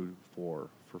to do for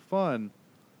fun.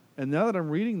 And now that I'm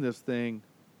reading this thing,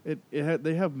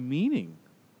 they have meaning.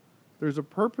 There's a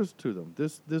purpose to them.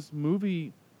 This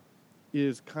movie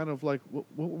is kind of like, what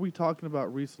were we talking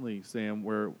about recently, Sam,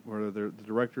 where the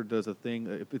director does a thing,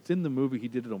 if it's in the movie, he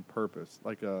did it on purpose.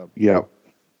 Like a... Yeah.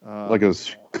 Like a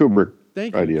Kubrick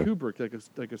idea. Kubrick,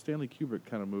 like a Stanley Kubrick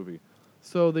kind of movie.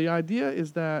 So the idea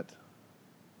is that,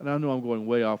 and I know I'm going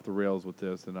way off the rails with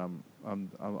this, and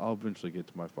I'll eventually get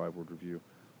to my 5-word review,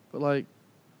 but like,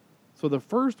 so the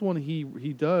first one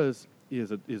he does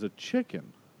is a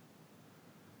chicken,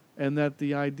 and that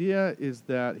the idea is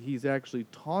that he's actually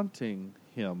taunting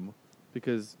him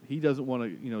because he doesn't want to,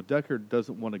 Deckard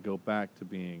doesn't want to go back to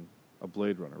being a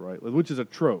Blade Runner, right? Which is a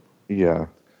trope. Yeah.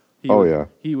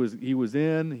 He was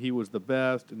the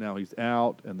best, and now he's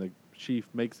out, and the chief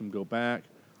makes him go back,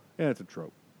 and it's a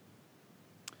trope.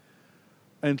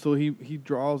 And so he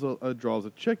draws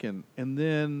a chicken, and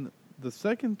then the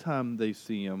second time they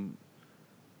see him,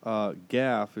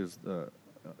 Gaff is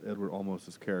Edward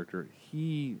Olmos' character.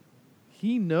 He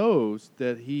knows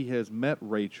that he has met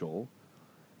Rachel,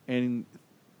 and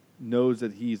knows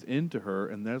that he's into her,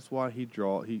 and that's why he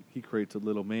creates a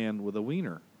little man with a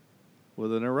wiener.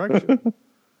 With an erection.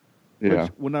 Yeah.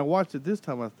 Which, when I watched it this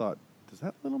time, I thought, does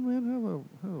that little man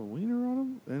have a wiener on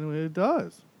him? Anyway, it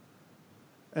does.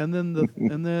 And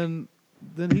then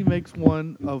then he makes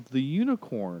one of the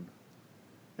unicorn,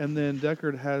 and then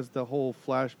Deckard has the whole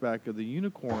flashback of the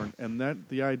unicorn, and that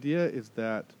the idea is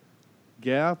that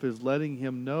Gaff is letting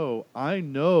him know, I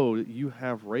know that you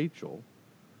have Rachel,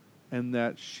 and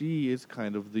that she is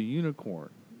kind of the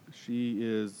unicorn. She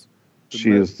is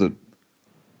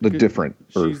the different.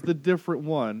 She's the different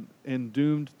one, and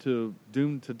doomed to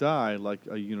die like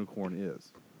a unicorn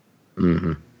is.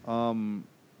 Mm-hmm.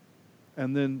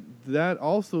 And then that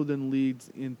also then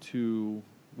leads into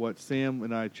what Sam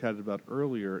and I chatted about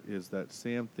earlier, is that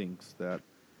Sam thinks that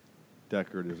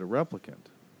Deckard is a replicant.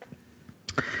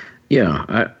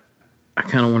 Yeah, I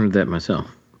kind of wondered that myself.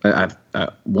 I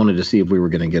wanted to see if we were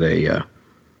going to get a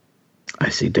I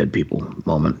see dead people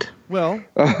moment. Well,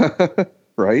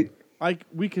 right.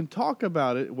 We can talk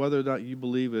about it, whether or not you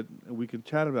believe it, and we can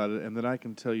chat about it, and then I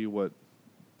can tell you what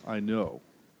I know.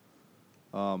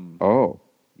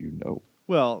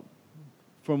 Well,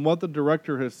 from what the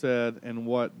director has said and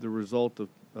what the result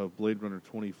of Blade Runner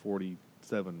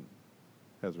 2047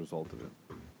 has resulted in.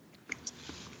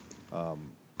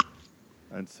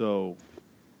 And so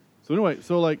anyway,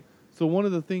 so one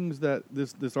of the things that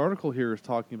this article here is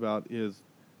talking about is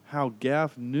how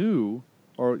Gaff knew,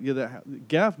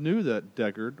 Gaff knew that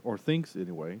Deckard, or thinks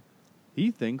anyway,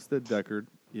 he thinks that Deckard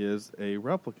is a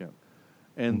replicant.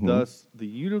 And thus the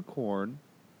unicorn,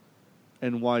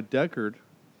 and why Deckard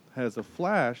has a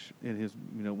flash in his,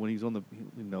 when he's on the,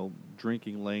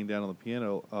 drinking, laying down on the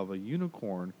piano of a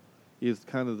unicorn, is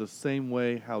kind of the same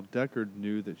way how Deckard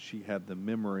knew that she had the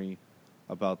memory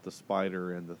about the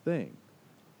spider and the thing.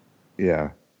 Yeah.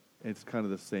 It's kind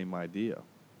of the same idea.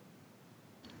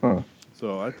 Huh.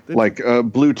 So like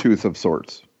Bluetooth of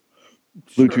sorts.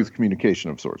 Sure. Bluetooth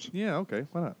communication of sorts. Yeah, okay,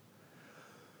 why not?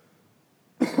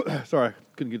 Sorry,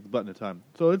 couldn't get the button in time.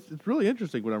 So it's really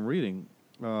interesting what I'm reading.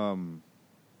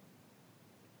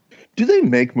 Do they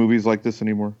make movies like this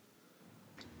anymore?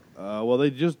 Well, they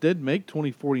just did make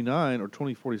 2049 or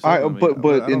 2047.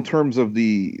 But in terms of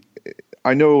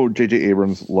I know J.J.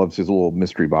 Abrams loves his little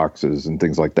mystery boxes and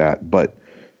things like that, but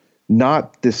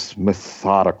not this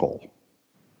methodical.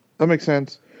 That makes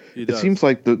sense? It seems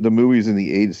like the movies in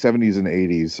the 70s and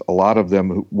 80s, a lot of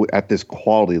them at this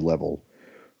quality level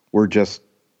were just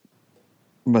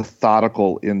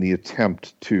methodical in the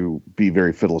attempt to be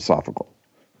very philosophical.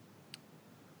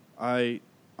 I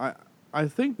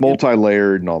think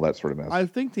multi-layered and all that sort of mess. I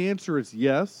think the answer is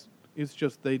yes. It's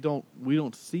just we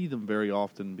don't see them very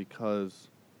often because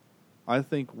I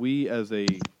think we as a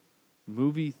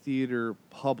movie theater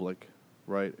public,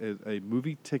 right, as a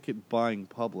movie ticket buying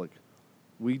public,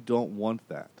 we don't want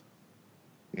that.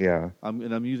 Yeah.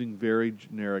 I'm using very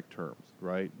generic terms,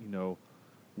 right?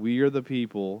 We are the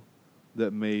people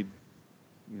that made,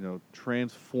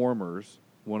 Transformers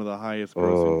one of the highest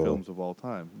grossing films of all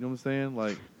time. You know what I'm saying?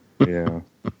 Like, yeah,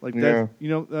 like that.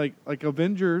 Like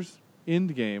Avengers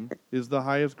Endgame is the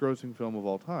highest grossing film of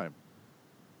all time.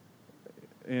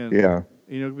 And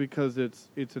because it's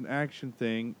an action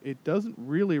thing, it doesn't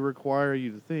really require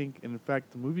you to think. And in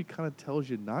fact, the movie kind of tells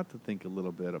you not to think a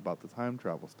little bit about the time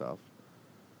travel stuff.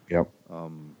 Yep.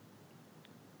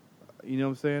 You know what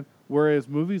I'm saying? Whereas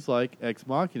movies like Ex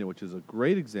Machina, which is a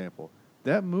great example,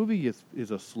 that movie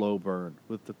is a slow burn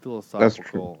with the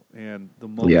philosophical and the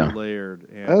multi-layered.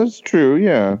 And that's true,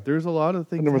 yeah. There's a lot of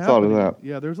things I never thought of that.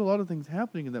 Yeah, there's a lot of things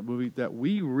happening in that movie that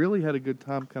we really had a good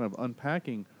time kind of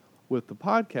unpacking with the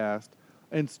podcast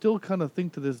and still kind of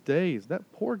think to this day, is that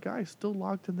poor guy still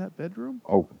locked in that bedroom?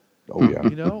 Oh yeah.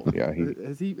 Yeah.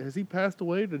 Has he passed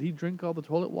away? Did he drink all the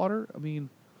toilet water? I mean,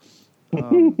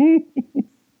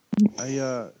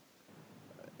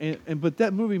 but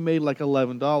that movie made like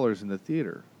 $11 in the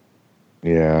theater.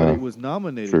 Yeah. But it was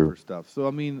nominated for stuff. So,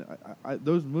 I mean,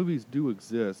 those movies do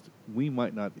exist. We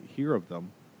might not hear of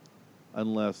them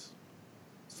unless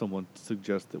someone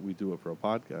suggests that we do it for a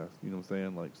podcast. You know what I'm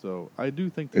saying? Like, so I do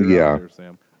think they're out there,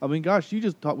 Sam. I mean, gosh, we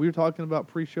were talking about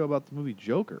pre-show about the movie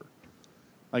Joker.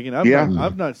 Again,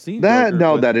 I've not seen that. Joker,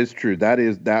 no, that is true.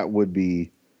 That would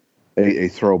be a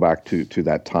throwback to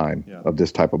that time of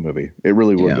this type of movie. It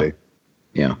really would be.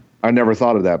 Yeah. I never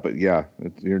thought of that, but yeah,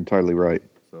 you're entirely right.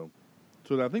 So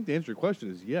I think the answer to your question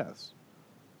is yes.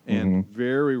 And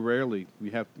very rarely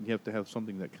you have to have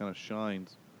something that kind of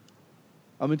shines.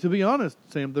 I mean, to be honest,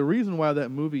 Sam, the reason why that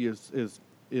movie is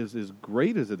as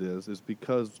great as it is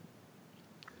because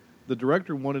the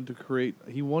director wanted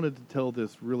to tell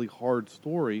this really hard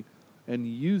story, and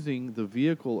using the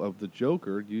vehicle of the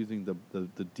Joker, using the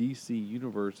DC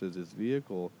universe as his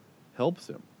vehicle, helps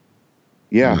him.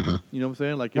 Yeah. You know what I'm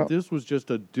saying? Like, if this was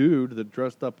just a dude that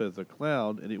dressed up as a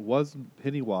clown, and it wasn't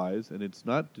Pennywise, and it's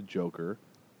not the Joker,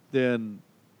 then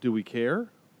do we care?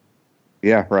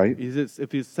 Yeah, right.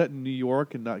 If he's set in New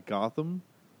York and not Gotham,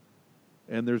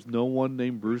 and there's no one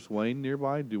named Bruce Wayne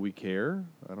nearby, do we care?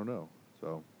 I don't know.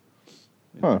 So,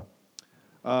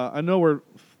 I know we're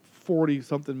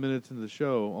 40-something minutes into the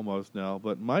show almost now,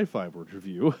 but my 5-word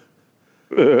review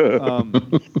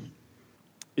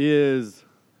is...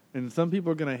 And some people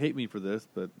are going to hate me for this,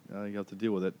 but you have to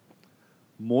deal with it.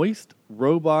 Moist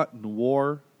robot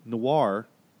noir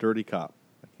dirty cop.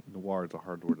 Noir is a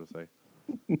hard word to say.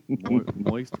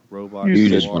 Moist robot. You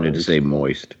just wanted to say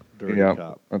moist. Dirty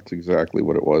cop. That's exactly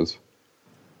what it was.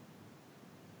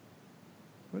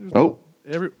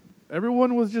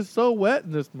 Everyone was just so wet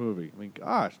in this movie. I mean,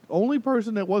 gosh, the only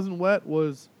person that wasn't wet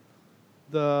was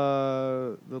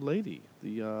the lady,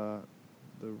 the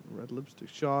red lipstick,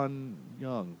 Sean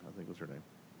Young, I think was her name.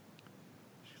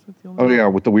 She's like the only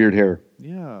one. With the weird hair.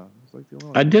 Yeah, it's like the only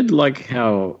one. I did like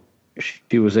how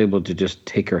she was able to just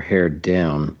take her hair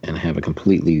down and have a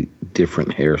completely different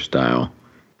hairstyle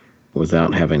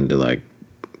without having to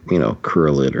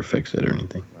curl it or fix it or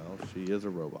anything. Well, she is a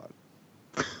robot.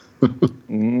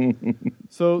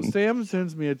 So Sam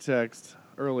sends me a text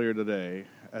earlier today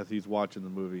as he's watching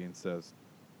the movie and says,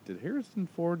 "Did Harrison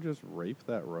Ford just rape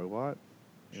that robot?"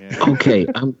 Okay,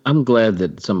 I'm glad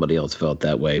that somebody else felt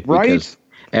that way. Right?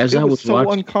 As I was so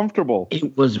watching, uncomfortable.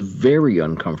 It was very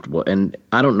uncomfortable, and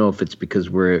I don't know if it's because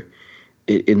we're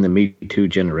in the Me Too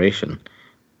generation,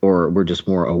 or we're just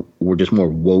more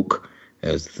woke,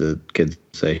 as the kids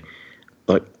say.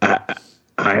 But I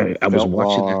was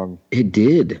watching that. It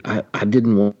did. I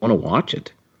didn't want to watch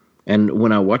it, and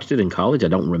when I watched it in college, I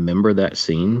don't remember that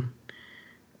scene.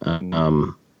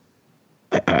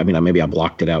 I mean, maybe I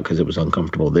blocked it out because it was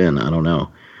uncomfortable then. I don't know.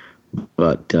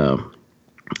 But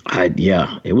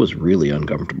Yeah, it was really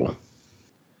uncomfortable.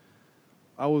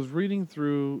 I was reading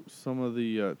through some of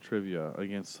the trivia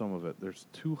against some of it. There's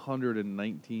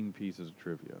 219 pieces of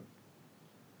trivia.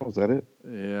 Oh, is that it?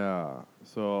 Yeah.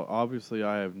 So obviously,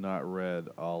 I have not read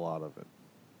a lot of it.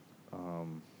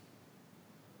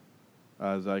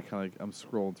 As I'm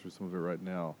scrolling through some of it right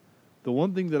now. The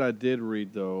one thing that I did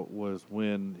read though was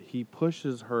when he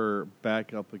pushes her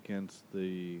back up against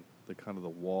the kind of the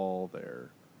wall there,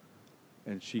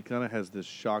 and she kind of has this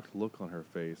shocked look on her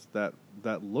face. That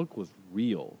look was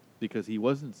real because he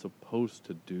wasn't supposed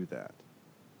to do that.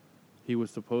 He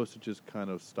was supposed to just kind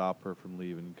of stop her from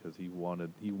leaving because he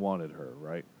wanted her,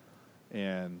 right?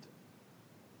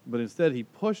 But instead he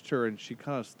pushed her and she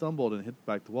kind of stumbled and hit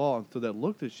back the wall. And so that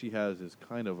look that she has is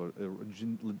kind of a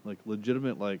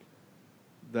legitimate, like,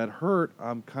 that hurt,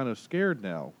 I'm kind of scared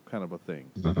now kind of a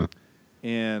thing. Mm-hmm.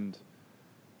 And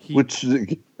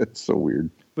it's so weird.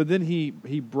 But then he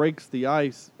breaks the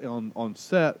ice on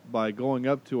set by going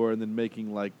up to her and then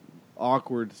making like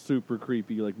awkward, super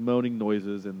creepy, like moaning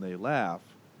noises, and they laugh.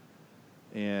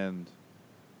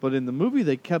 But in the movie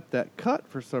they kept that cut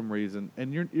for some reason,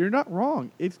 and you're not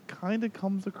wrong. It kind of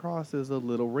comes across as a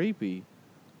little rapey.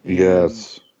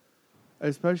 Yes.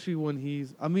 Especially when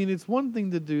it's one thing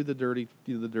to do the dirty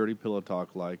pillow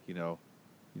talk, like,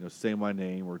 say my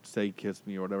name or say kiss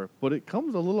me or whatever. But it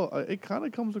kind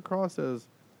of comes across as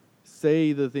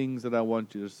say the things that I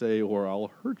want you to say or I'll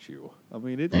hurt you.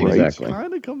 It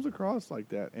kind of comes across like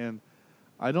that. And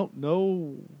I don't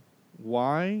know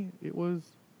why it was,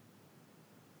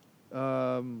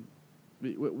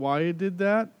 why it did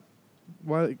that,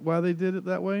 why they did it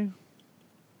that way.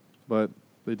 But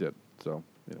they did. So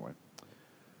anyway,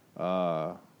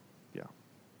 yeah.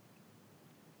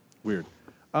 Weird.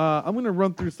 I'm going to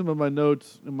run through some of my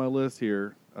notes in my list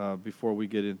here before we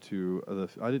get into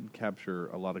I didn't capture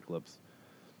a lot of clips.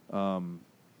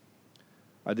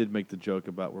 I did make the joke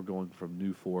about we're going from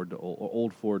new Ford to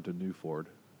old Ford to new Ford.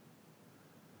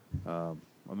 I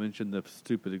mentioned the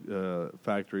stupid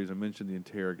factories. I mentioned the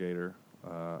interrogator.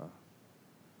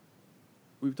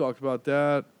 We've talked about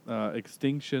that.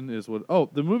 Extinction is what... Oh,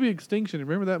 the movie Extinction.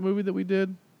 Remember that movie that we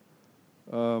did?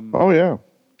 Oh, yeah.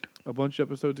 A bunch of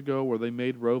episodes ago where they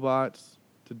made robots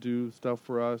to do stuff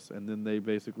for us, and then they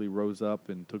basically rose up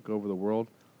and took over the world.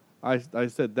 I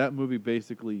said that movie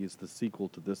basically is the sequel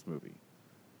to this movie,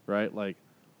 right? Like,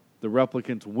 the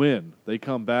replicants win. They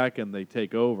come back and they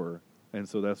take over, and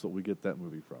so that's what we get that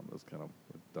movie from. That's kind of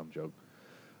a dumb joke.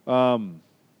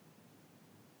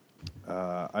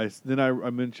 I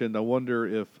mentioned, I wonder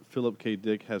if Philip K.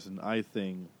 Dick has an eye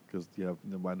thing, because you have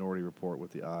the Minority Report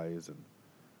with the eyes, and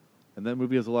that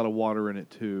movie has a lot of water in it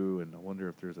too, and I wonder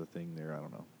if there's a thing there. I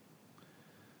don't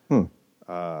know.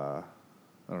 I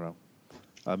don't know.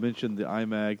 I mentioned the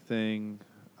IMAG thing.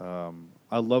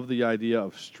 I love the idea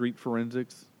of street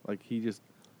forensics. Like, he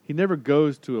never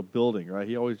goes to a building, right?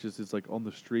 He always just is like on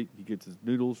the street. He gets his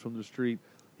noodles from the street.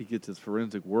 He gets his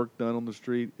forensic work done on the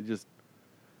street.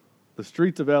 The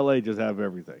streets of LA just have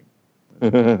everything.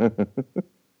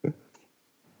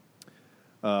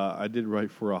 I did write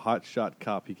for a hotshot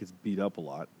cop. He gets beat up a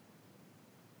lot.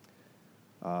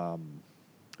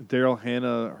 Daryl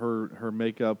Hannah, her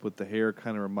makeup with the hair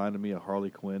kind of reminded me of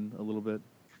Harley Quinn a little bit.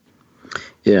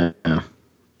 Yeah, a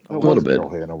little bit.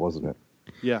 Daryl Hannah, wasn't it?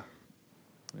 Yeah,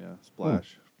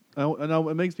 Splash. And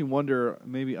it makes me wonder.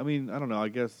 Maybe I don't know. I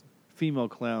guess female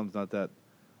clown's not that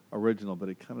original, but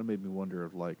it kind of made me wonder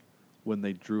of like when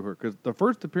they drew her, because the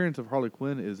first appearance of Harley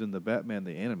Quinn is in the Batman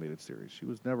the Animated Series. She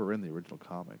was never in the original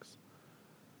comics.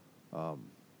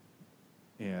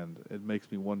 And it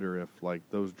makes me wonder if like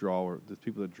the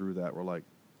people that drew that were like,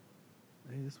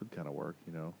 hey, this would kind of work,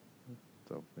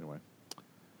 So anyway.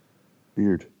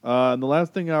 Weird. And the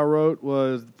last thing I wrote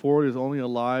was Ford is only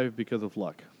alive because of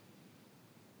luck.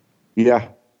 Yeah.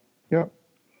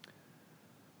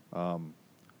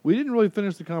 We didn't really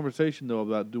finish the conversation, though,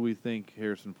 about do we think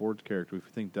Harrison Ford's character, if we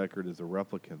think Deckard is a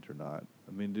replicant or not.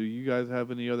 Do you guys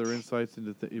have any other insights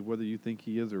into whether you think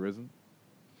he is or isn't?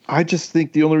 I just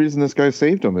think the only reason this guy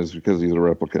saved him is because he's a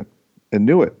replicant and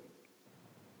knew it.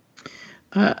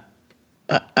 I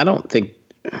don't think...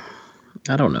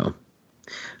 I don't know.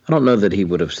 I don't know that he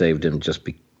would have saved him just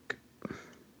because...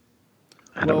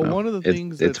 I don't know. One of the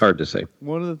things it's hard to say.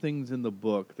 One of the things in the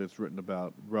book that's written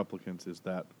about replicants is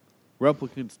that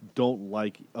replicants don't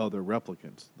like other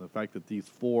replicants. The fact that these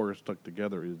four are stuck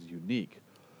together is unique.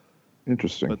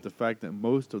 Interesting. But the fact that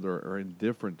most of them are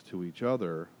indifferent to each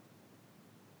other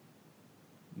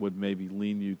would maybe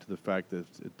lean you to the fact that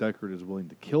if Deckard is willing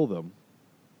to kill them,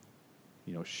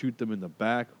 shoot them in the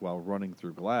back while running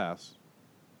through glass,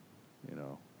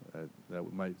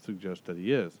 That might suggest that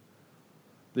he is.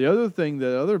 The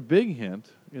other big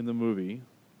hint in the movie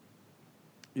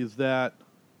is that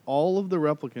all of the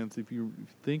replicants, if you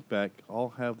think back, all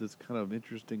have this kind of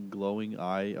interesting glowing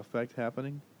eye effect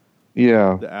happening.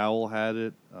 Yeah. The owl had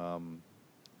it.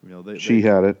 She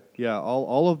had it. Yeah,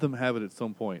 all of them have it at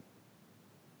some point.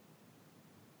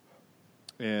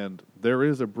 And there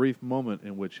is a brief moment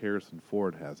in which Harrison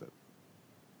Ford has it.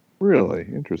 Really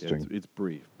interesting. It's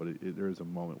brief, but there is a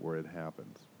moment where it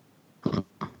happens.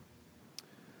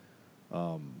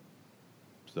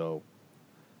 So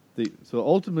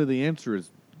ultimately the answer is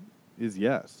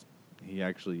yes. He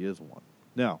actually is one.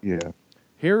 Now, yeah.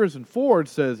 Harrison Ford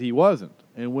says he wasn't,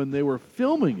 and when they were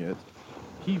filming it,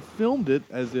 he filmed it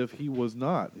as if he was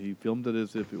not. He filmed it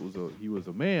as if he was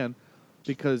a man,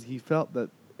 because he felt that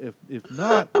if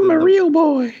not, I'm a real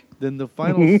boy. Then the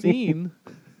final scene,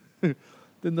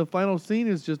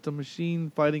 is just a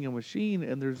machine fighting a machine,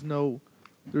 and there's no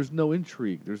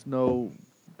intrigue, there's no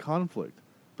conflict.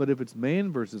 But if it's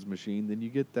man versus machine, then you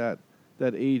get that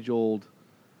age-old,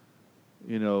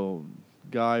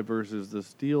 guy versus the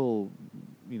steel,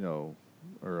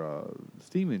 or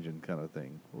steam engine kind of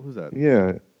thing. Who's that?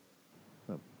 Yeah.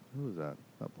 Who is that?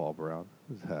 Not Paul Brown.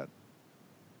 Who's that?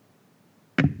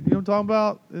 You know what I'm talking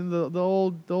about? In the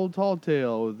old Tall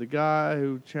Tale, the guy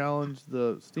who challenged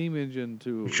the steam engine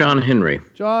to... John Henry.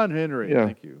 John Henry. Yeah.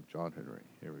 Thank you. John Henry.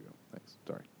 Here we go. Thanks.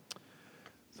 Sorry.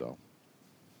 So,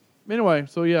 anyway,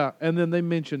 yeah. And then they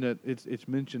mention it. It's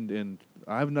mentioned in...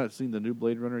 I have not seen the new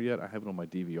Blade Runner yet. I have it on my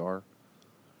DVR.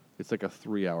 It's like a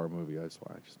 3-hour movie. That's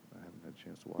why I haven't had a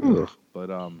chance to watch it.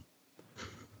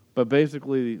 But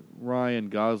basically, Ryan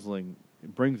Gosling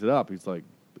brings it up. He's like,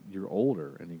 "You're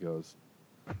older," and he goes,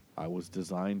 "I was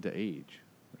designed to age,"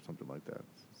 or something like that.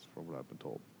 That's from what I've been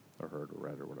told, or heard, or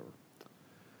read, or whatever.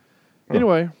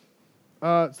 Anyway,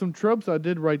 some tropes I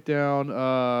did write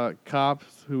down.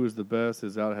 Cops, who is the best,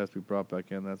 is out. It has to be brought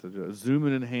back in. That's a zoom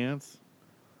and enhance.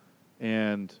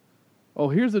 And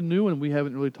here's a new one we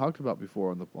haven't really talked about before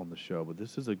on the show, but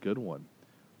this is a good one.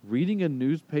 Reading a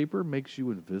newspaper makes you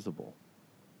invisible.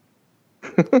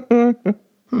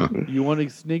 You want to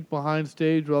sneak behind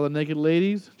stage with all the naked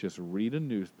ladies? Just read a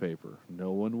newspaper.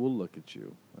 No one will look at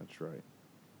you. That's right.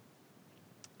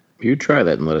 You try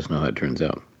that and let us know how it turns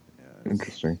out. Yeah,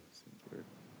 interesting. Weird.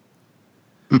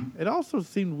 It also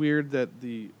seemed weird that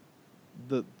the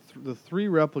three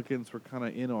replicants were kind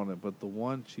of in on it, but the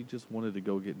one, she just wanted to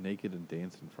go get naked and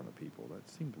dance in front of people. That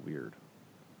seemed weird.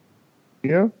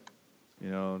 Yeah.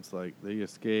 It's like they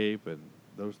escape, and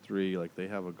those three, like, they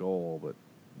have a goal, but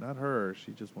not her.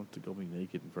 She just wants to go be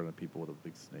naked in front of people with a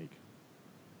big snake.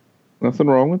 Nothing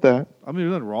wrong with that. I mean,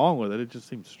 there's nothing wrong with it. It just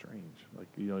seems strange. Like,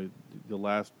 the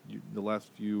last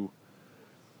few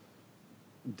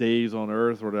days on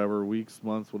Earth, or whatever, weeks,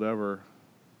 months, whatever,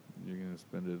 you're going to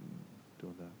spend it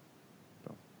doing that.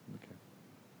 So, okay.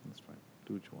 That's fine.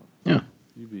 Do what you want. Yeah.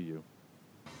 You be you.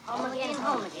 Home again,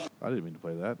 home again. I didn't mean to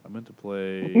play that. I meant to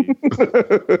play...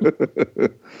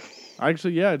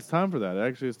 Actually, yeah, it's time for that.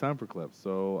 Actually, it's time for clips.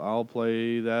 So I'll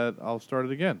play that. I'll start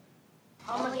it again.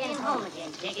 Home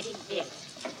again, diggity dig.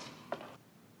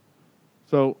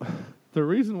 So the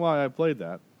reason why I played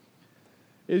that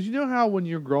is, how when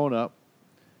you're growing up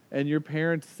and your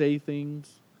parents say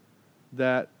things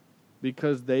that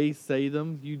because they say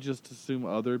them, you just assume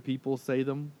other people say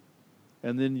them.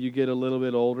 And then you get a little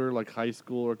bit older, like high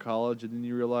school or college, and then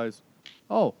you realize,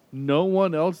 oh, no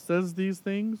one else says these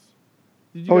things?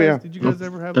 Did you guys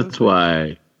ever have That's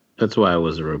why I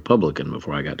was a Republican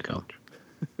before I got to college.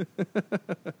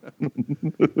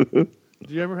 Did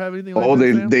you ever have anything like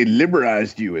that, Sam? They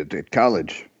liberalized you at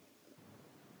college.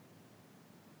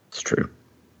 It's true.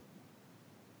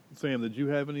 Sam, did you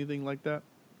have anything like that?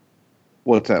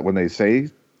 What's that, when they say?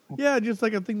 Yeah, just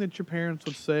like a thing that your parents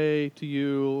would say to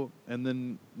you, and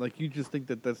then like you just think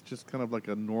that that's just kind of like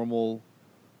a normal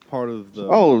part of the...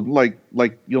 Oh, like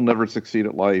you'll never succeed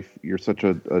at life. You're such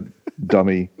a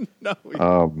dummy. No,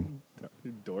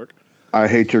 you dork. I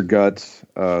hate your guts.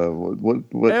 What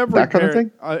that kind of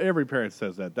thing? Every parent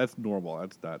says that. That's normal.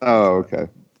 That's not... Oh, okay.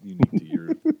 Unique to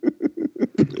yours.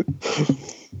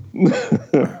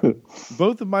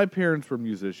 Both of my parents were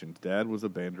musicians. Dad was a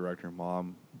band director.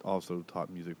 Mom also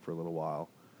taught music for a little while.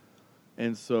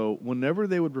 And so whenever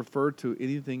they would refer to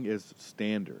anything as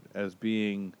standard, as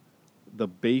being the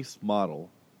bass model,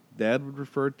 Dad would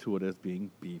refer to it as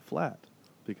being B flat.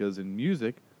 Because in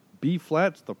music, B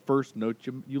flat's the first note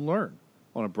you learn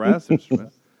on a brass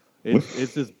instrument.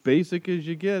 It's as basic as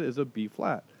you get is a B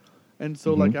flat. And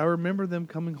so like I remember them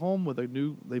coming home with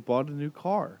they bought a new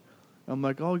car. I'm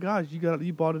like, oh gosh,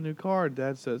 you bought a new car. And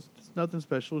Dad says it's nothing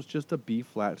special. It's just a B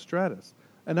flat Stratus.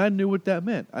 And I knew what that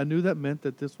meant. I knew that meant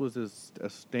that this was as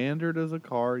standard as a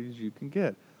car as you can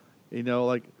get. You know,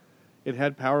 like it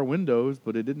had power windows,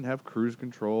 but it didn't have cruise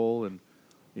control, and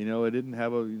you know, it didn't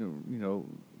have a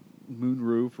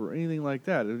moonroof or anything like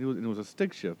that. It was a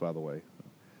stick shift, by the way.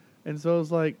 And so it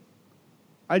was like,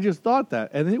 I just thought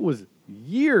that, and it was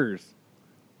years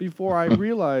before I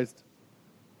realized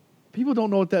people don't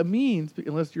know what that means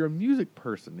unless you're a music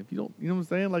person. If you don't, you know what I'm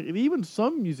saying? Like, even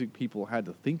some music people had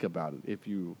to think about it if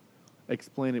you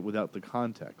explain it without the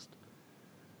context.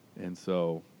 And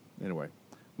so, anyway,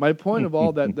 my point of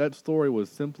all that story was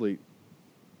simply,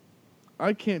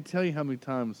 I can't tell you how many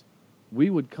times we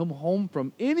would come home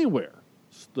from anywhere,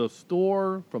 the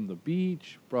store, from the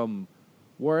beach, from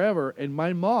wherever, and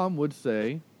my mom would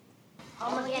say,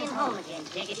 Home again,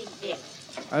 diggity dig.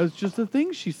 I was just a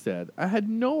thing she said. I had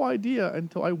no idea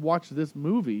until I watched this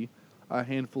movie a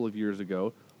handful of years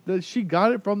ago that she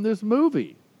got it from this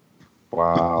movie.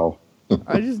 Wow.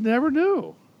 I just never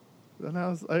knew. And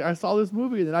I saw this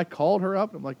movie, and then I called her up,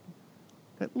 and I'm like,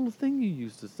 that little thing you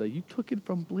used to say, you took it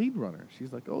from Blade Runner.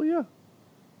 She's like, oh, yeah.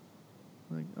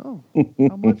 I'm like, oh,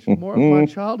 how much more of my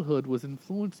childhood was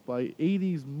influenced by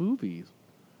 80s movies?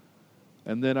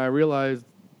 And then I realized,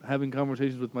 having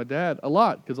conversations with my dad a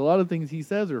lot, because a lot of things he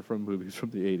says are from movies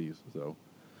from the 80s. So,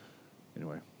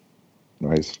 anyway.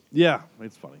 Nice. Yeah,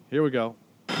 it's funny. Here we go.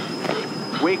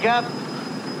 Wake up.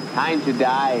 Time to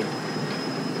die.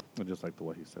 I just like the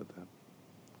way he said that.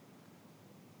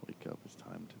 Wake up, it's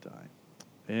time to die.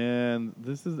 And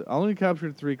this is, I only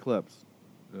captured 3 clips.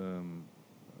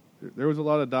 There was a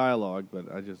lot of dialogue, but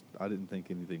I didn't think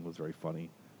anything was very funny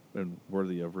and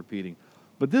worthy of repeating.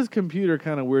 But this computer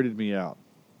kind of weirded me out.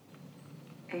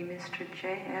 A Mr.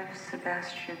 J.F.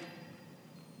 Sebastian,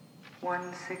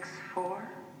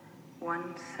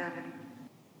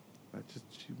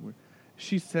 16417.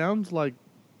 She sounds like,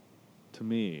 to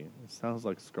me, it sounds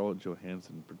like Scarlett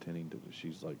Johansson pretending that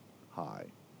she's like high.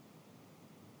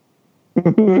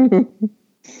 You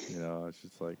know, it's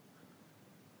just like,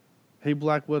 hey,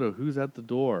 Black Widow, who's at the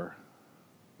door?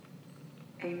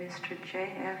 A Mr.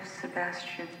 J.F.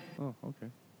 Sebastian. Oh, okay.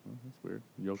 Oh, that's weird.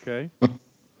 You okay? No.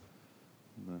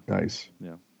 Nice.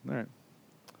 Yeah. All right.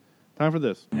 Time for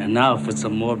this. And now for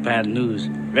some more bad news.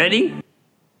 Ready?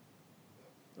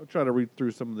 I'll try to read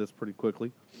through some of this pretty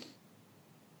quickly.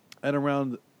 At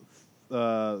around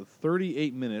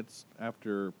 38 minutes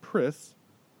after Pris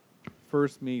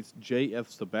first meets J.F.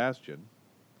 Sebastian,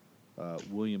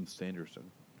 William Sanderson,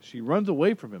 she runs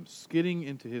away from him, skidding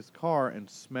into his car and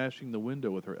smashing the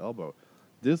window with her elbow.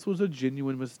 This was a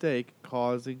genuine mistake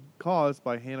caused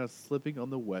by Hannah slipping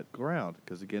on the wet ground,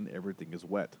 because again, everything is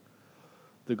wet.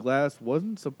 The glass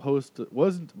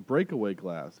wasn't breakaway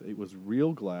glass. It was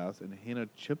real glass, and Hannah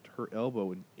chipped her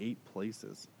elbow in 8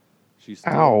 places. She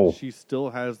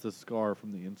still has the scar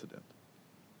from the incident.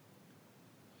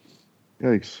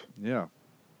 Yikes. Yeah.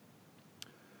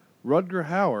 Rutger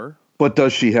Hauer. But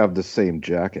does she have the same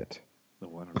jacket?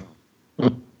 Oh, I don't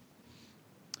know.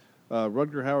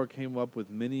 Rutger Hauer came up with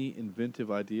many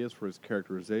inventive ideas for his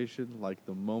characterization, like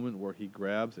the moment where he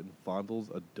grabs and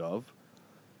fondles a dove.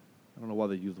 I don't know why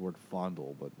they use the word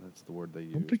fondle, but that's the word they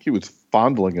use. I don't think he was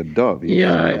fondling a dove. He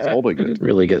was holding it. Didn't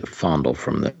really get fondle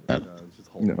from that.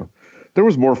 No. There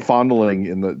was more fondling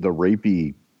in the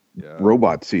rapey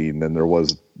robot scene than there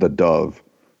was the dove.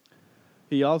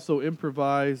 He also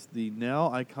improvised the now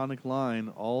iconic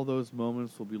line, "All those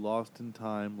moments will be lost in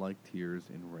time like tears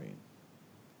in rain."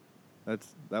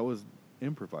 That was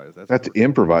improvised. That's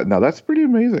improvised. Now that's pretty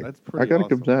amazing. That's pretty I gotta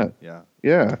awesome. give that. Yeah.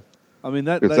 Yeah. I mean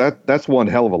that's one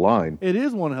hell of a line. It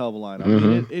is one hell of a line. I Mm-hmm.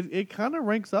 mean, it kind of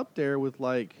ranks up there with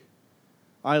like,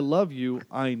 "I love you,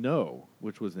 I know,"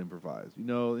 which was improvised. You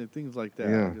know, and things like that.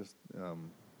 Yeah.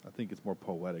 I think it's more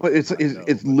poetic. But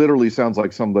it literally sounds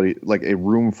like somebody, like a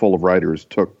room full of writers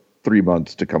took 3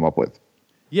 months to come up with.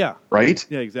 Yeah. Right?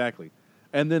 Yeah, exactly.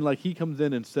 And then like he comes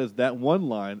in and says that one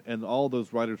line, and all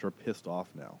those writers are pissed off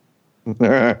now.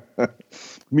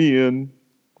 Me in.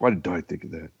 Why did I think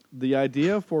of that? The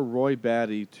idea for Roy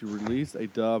Batty to release a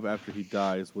dove after he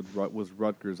dies was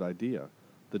Rutger's idea.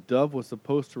 The dove was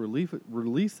supposed to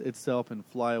release itself and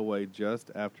fly away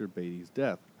just after Beatty's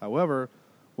death. However,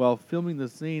 while filming the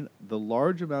scene, the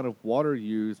large amount of water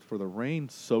used for the rain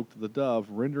soaked the dove,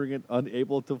 rendering it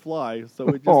unable to fly, so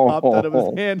it just hopped out of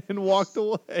his hand and walked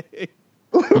away.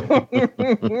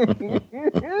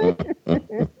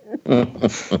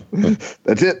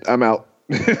 That's it. I'm out.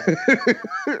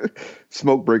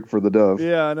 Smoke break for the dove.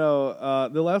 Yeah, I know.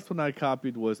 The last one I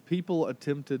copied was people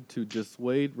attempted to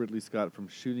dissuade Ridley Scott from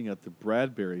shooting at the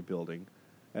Bradbury Building,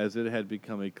 as it had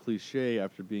become a cliche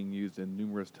after being used in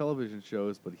numerous television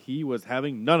shows, but he was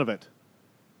having none of it.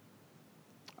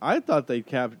 I thought they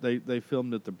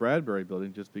filmed at the Bradbury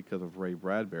Building just because of Ray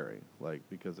Bradbury, like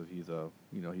because of he's a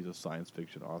science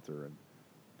fiction author and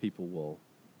people will.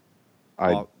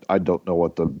 I don't know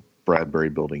what the Bradbury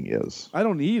Building is. I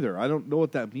don't either. I don't know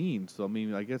what that means. So I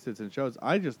mean, I guess it's in shows.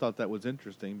 I just thought that was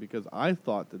interesting because I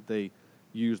thought that they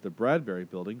used the Bradbury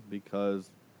Building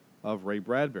because of Ray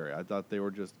Bradbury. I thought they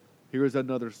were just here's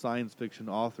another science fiction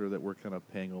author that we're kind of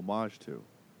paying homage to.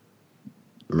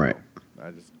 Right.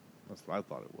 That's what I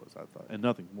thought it was. And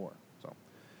nothing more. So,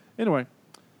 anyway,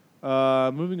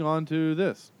 moving on to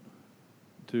this.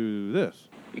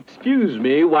 Excuse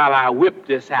me while I whip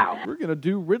this out. We're gonna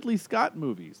do Ridley Scott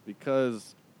movies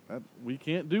because we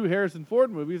can't do Harrison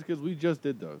Ford movies because we just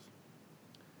did those.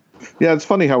 Yeah, it's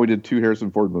funny how we did 2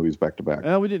 Harrison Ford movies back to back.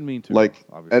 We didn't mean to. Like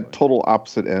obviously. At total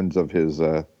opposite ends of his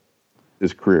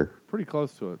career. Pretty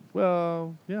close to it.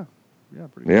 Well, yeah,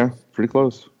 pretty. Yeah, close. pretty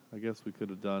close. I guess we could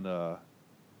have done.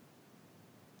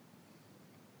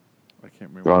 I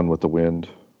can't remember. Gone with the Wind.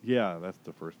 Yeah, that's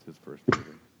his first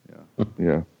movie. Yeah.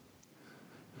 Yeah.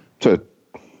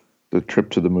 The Trip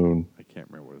to the Moon. I can't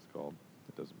remember what it's called.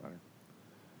 It doesn't matter.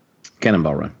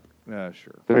 Cannonball Run. Yeah,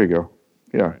 sure. There you go.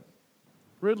 Yeah. Right.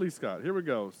 Ridley Scott. Here we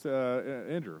go.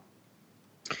 Andrew.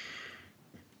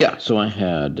 Yeah, so I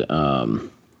had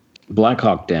Black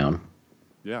Hawk Down.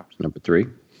 Yeah. Number 3.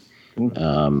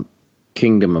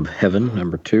 Kingdom of Heaven,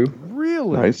 number 2.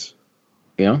 Really? Nice.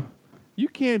 Yeah. You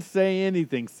can't say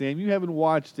anything, Sam. You haven't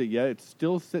watched it yet. It's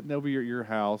still sitting over your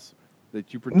house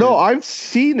that you pretend. No, I've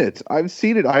seen it. I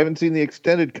haven't seen the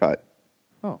extended cut.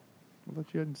 Oh, I thought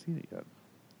you hadn't seen it yet.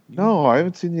 No, I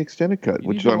haven't seen the extended cut,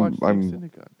 which I'm.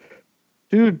 Extended cut.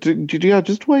 Dude, yeah,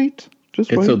 just wait.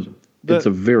 It's a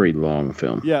very long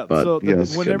film. Yeah, but so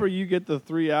whenever you get the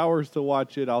 3 hours to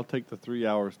watch it, I'll take the 3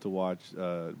 hours to watch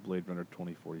Blade Runner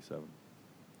 2047.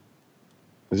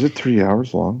 Is it 3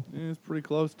 hours long? Yeah, it's pretty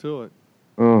close to it.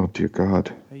 Oh, dear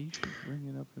God. Hey, you should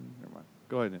bring it up. Never mind.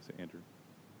 Go ahead, Andrew.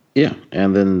 Yeah,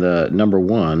 and then the number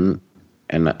 1,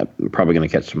 and I'm probably going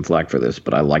to catch some flack for this,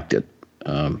 but I liked it.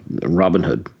 Robin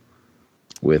Hood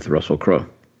with Russell Crowe.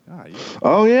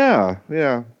 Oh, yeah.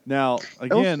 Now,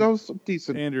 again, that was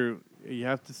decent. Andrew, you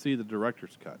have to see the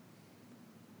director's cut.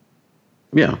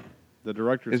 Yeah. The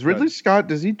director's Is Ridley cut.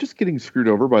 Scott, is he just getting screwed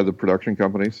over by the production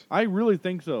companies? I really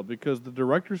think so, because the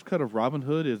director's cut of Robin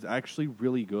Hood is actually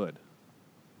really good.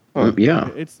 Yeah.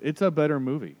 It's a better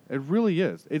movie. It really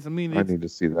is. I need to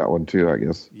see that one too, I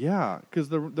guess. Yeah, because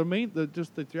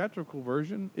the theatrical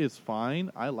version is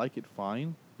fine. I like it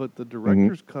fine, but the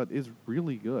director's cut is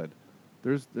really good.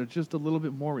 There's just a little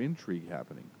bit more intrigue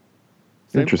happening.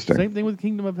 Interesting. Same thing with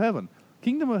Kingdom of Heaven.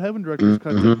 Kingdom of Heaven director's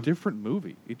cut is a different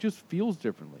movie. It just feels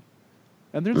differently.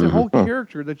 And there's a whole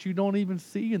character that you don't even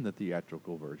see in the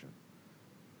theatrical version.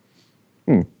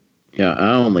 Yeah,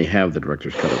 I only have the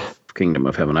director's cut of Kingdom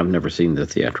of Heaven. I've never seen the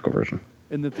theatrical version.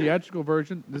 In the theatrical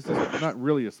version, this is not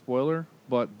really a spoiler,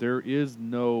 but there is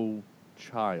no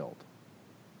child.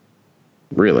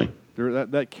 Really?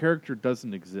 That character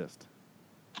doesn't exist.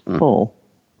 Oh.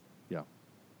 Yeah.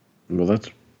 Well, that's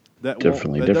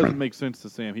definitely that different. doesn't make sense to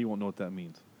Sam. He won't know what that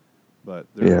means. But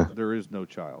there is no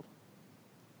child.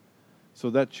 So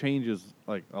that changes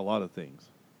like a lot of things.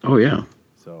 Oh, yeah.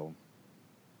 So,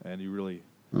 and you really,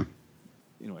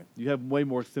 anyway, you have way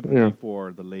more sympathy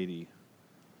for the lady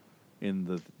in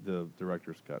the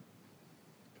director's cut.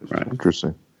 Right.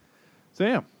 Interesting.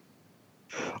 Sam.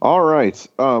 All right.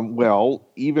 Well,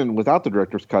 even without the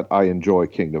director's cut, I enjoy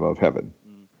Kingdom of Heaven.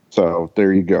 So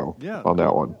there you go on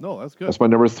that one. No, that's good. That's my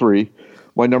number 3.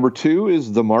 My number 2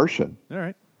 is The Martian. All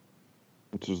right.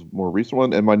 Which is a more recent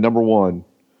one. And my number 1,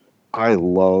 I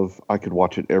could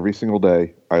watch it every single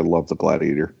day. I love The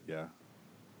Gladiator. Yeah.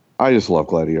 I just love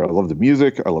Gladiator. I love the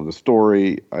music. I love the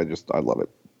story. I love it.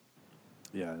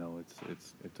 Yeah, no,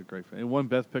 it's a great film. It won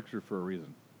Best Picture for a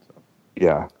reason. So.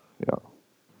 Yeah.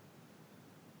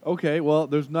 Okay, well,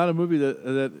 there's not a movie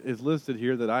that is listed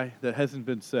here that hasn't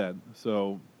been said.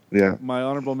 So yeah, my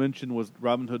honorable mention was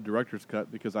Robin Hood director's cut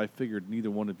because I figured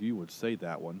neither one of you would say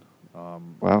that one.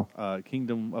 Wow.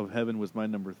 Kingdom of Heaven was my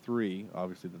number 3,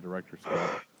 obviously the director's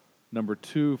cut. Number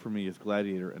 2 for me is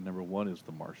Gladiator, and number 1 is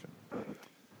The Martian.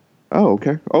 Oh,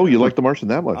 okay. Oh, you like The Martian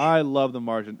that much? I love The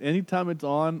Martian. Anytime it's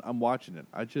on, I'm watching it.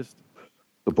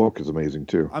 The book is amazing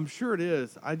too. I'm sure it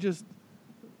is.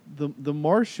 The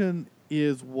Martian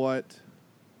is what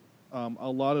a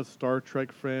lot of Star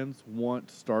Trek fans want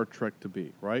Star Trek to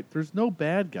be, right? There's no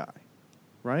bad guy,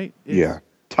 right?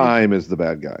 Time is the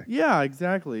bad guy. Yeah,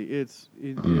 exactly. Just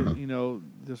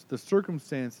the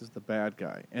circumstance is the bad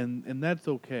guy, and that's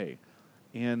okay.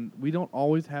 And we don't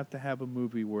always have to have a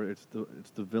movie where it's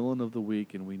the villain of the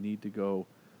week, and we need to go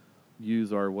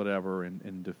use our whatever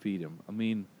and defeat him. I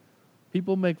mean,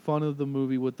 people make fun of the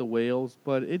movie with the whales,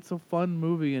 but it's a fun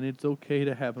movie, and it's okay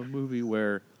to have a movie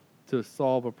where to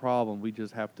solve a problem we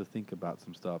just have to think about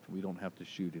some stuff, and we don't have to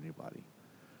shoot anybody.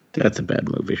 That's a bad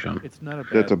movie, Sean. It's not a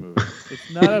bad movie.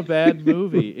 It's not a bad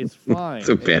movie. It's fine. It's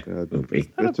a bad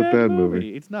movie. It's a bad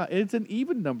movie. It's not. It's an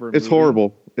even number movie. It's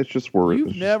horrible. It's just worse.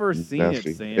 You've never seen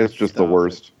it, Sam. It's just the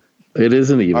worst. It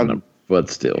is an even number, but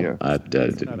still, I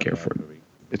didn't care for it.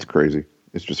 It's crazy.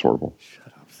 It's just horrible. Shut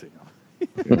up, Sam.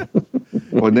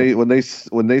 When they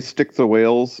stick the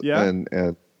whales and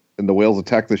the whales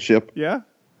attack the ship. Yeah.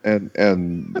 And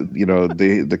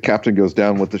the captain goes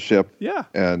down with the ship. Yeah.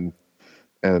 And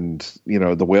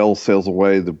the whale sails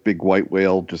away. The big white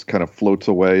whale just kind of floats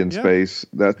away in space.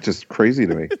 That's just crazy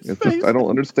to me. It's just I don't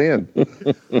understand.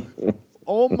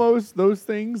 Almost those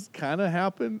things kind of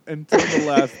happen until the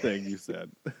last thing you said.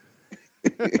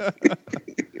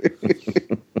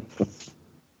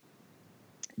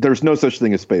 There's no such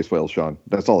thing as space whales, Sean.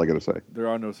 That's all I got to say. There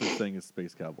are no such thing as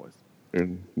space cowboys. There's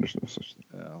no such thing.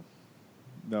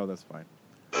 No, that's fine.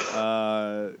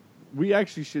 We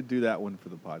actually should do that one for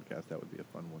the podcast. That would be a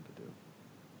fun one to do.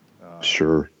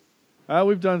 Sure.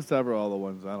 We've done several other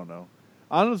ones. I don't know.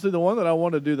 Honestly, the one that I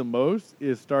want to do the most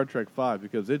is Star Trek V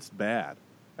because it's bad.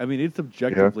 I mean, it's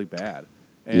objectively bad.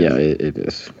 And, it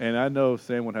is. And I know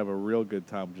Sam would have a real good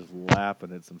time just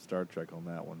laughing at some Star Trek on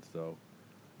that one. So,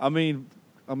 I mean,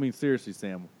 seriously,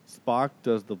 Sam, Spock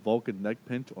does the Vulcan neck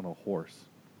pinch on a horse.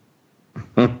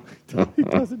 He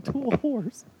does it to a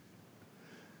horse.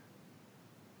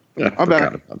 I'm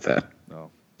back about that.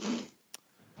 No.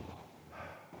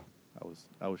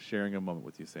 I was sharing a moment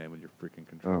with you, Sam, and your freaking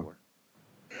controller.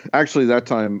 Actually, that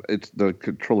time it's the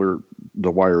controller.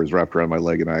 The wire is wrapped around my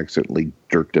leg, and I accidentally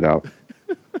jerked it out.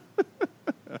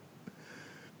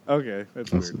 Okay,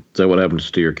 that's weird. Is that what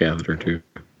happens to your catheter too?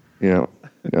 Yeah.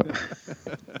 That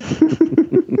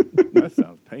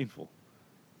sounds painful.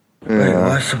 Wait,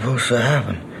 what's supposed to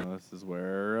happen? This is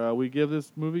where we give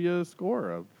this movie a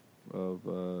score of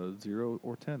 0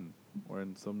 or 10, or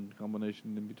in some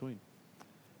combination in between.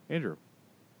 Andrew.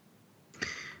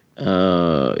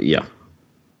 Yeah.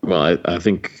 Well, I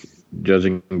think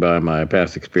judging by my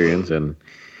past experience and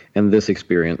this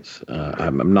experience,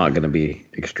 I'm not going to be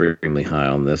extremely high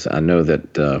on this. I know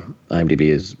that IMDb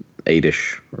is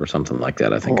 8-ish or something like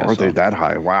that. I think. Are they that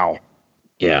high? Wow.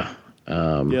 Yeah.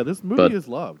 Yeah, this movie is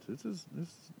loved.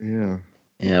 Yeah,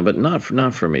 but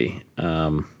not for me.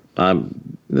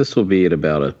 This will be at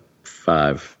about a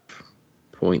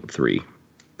 5.3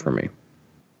 for me.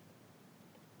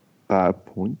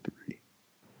 5.3.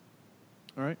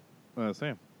 All right,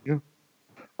 Sam. Yeah.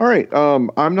 All right.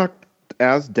 I'm not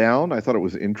as down. I thought it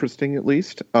was interesting, at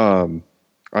least. I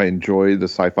enjoy the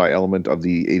sci-fi element of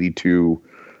the 82.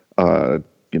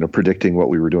 Predicting what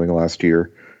we were doing last year.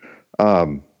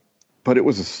 But it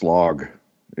was a slog.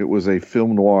 It was a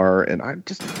film noir, and I'm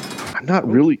not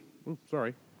really.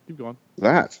 Sorry, keep going.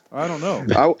 That I don't know.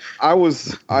 I'm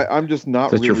just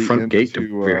not That's really your front into, gate to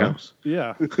your house.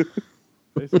 Yeah.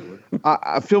 Basically.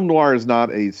 Film noir is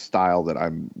not a style that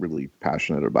I'm really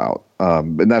passionate about,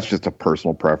 and that's just a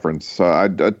personal preference. A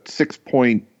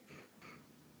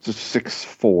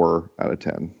 6.64 out of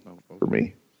 10 for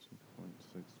me.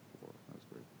 6.64. That's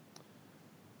great.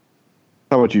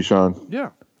 How about you, Sean? Yeah.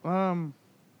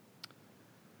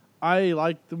 I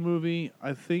liked the movie.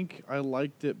 I think I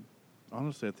liked it.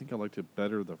 Honestly, I think I liked it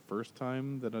better the first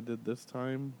time than I did this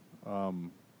time.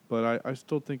 But I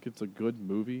still think it's a good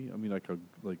movie. I mean, like a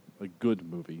good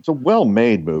movie. It's a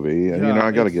well-made movie, and Yeah,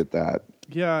 I got to get that.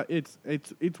 Yeah, it's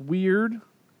weird.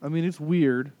 I mean, it's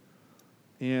weird,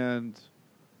 and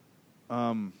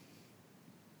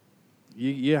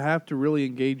you have to really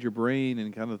engage your brain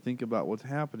and kind of think about what's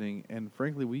happening. And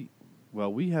frankly,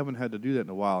 we haven't had to do that in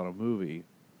a while in a movie.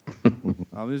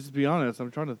 Let's just be honest.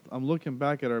 I'm looking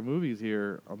back at our movies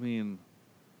here. I mean,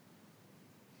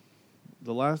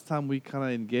 the last time we kind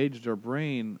of engaged our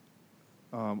brain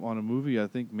on a movie, I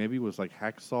think maybe was like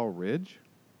Hacksaw Ridge.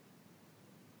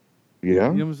 Yeah. You know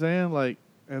what I'm saying? Like,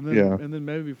 and then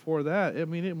maybe before that, I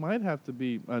mean, it might have to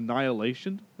be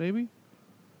Annihilation, maybe.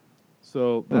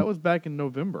 So that was back in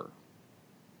November.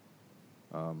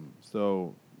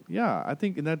 So yeah, I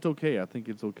think, and that's okay. I think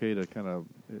it's okay to kind of,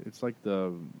 it's like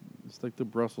the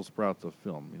Brussels sprouts of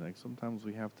film. You know, like sometimes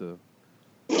we have to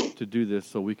to do this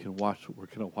so we can watch what we're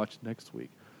going to watch next week.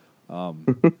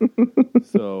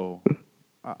 So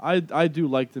I do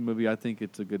like the movie. I think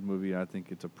it's a good movie. I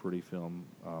think it's a pretty film.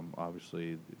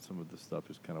 Obviously, some of the stuff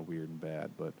is kind of weird and bad.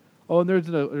 But and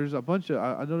there's a bunch of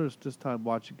I noticed this time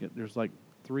watching it. There's like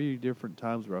 3 different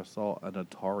times where I saw an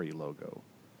Atari logo,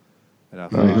 and I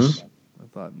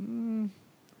thought,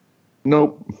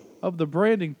 nope. Of the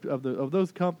branding of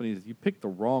those companies, you picked the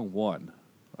wrong one.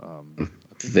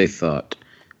 They thought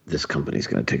this company's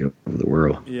going to take over the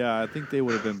world. Yeah, I think they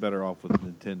would have been better off with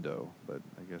Nintendo, but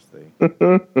I guess they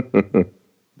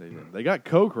didn't. They got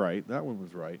Coke right. That one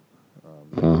was right.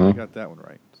 They got that one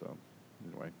right. So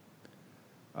anyway,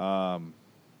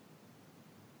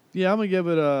 yeah, I'm gonna give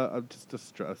it just a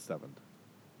 7.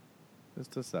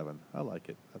 Just a 7. I like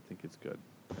it. I think it's good.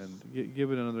 And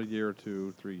give it another year or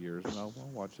 2, 3 years, and I'll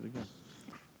watch it again.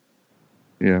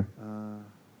 Yeah.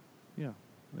 Yeah.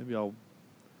 Maybe I'll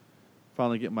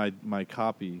finally get my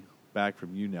copy back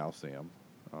from you now, Sam.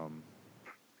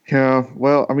 Yeah.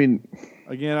 Well, I mean,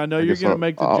 again, I know you're going to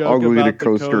make the joke I'll go about get a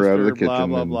coaster out of the kitchen. Blah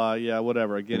blah blah. Yeah,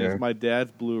 whatever. Again, it's my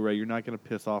dad's Blu-ray. You're not going to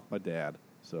piss off my dad.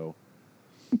 So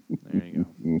there you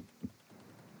go.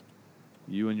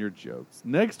 You and your jokes.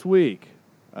 Next week,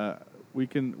 we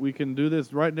can do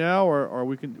this right now, or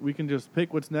we can just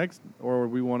pick what's next, or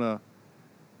we want to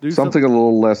do something a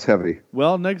little less heavy.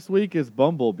 Well, next week is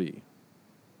Bumblebee.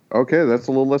 Okay, that's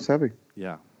a little less heavy.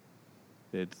 Yeah,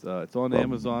 it's on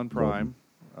Amazon Prime.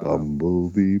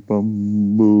 Bumblebee,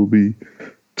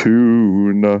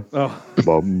 tuna. Oh.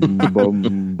 Bumblebee,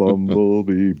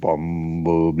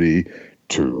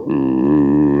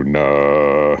 tuna.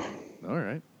 All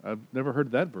right, I've never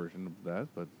heard that version of that,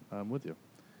 but I'm with you.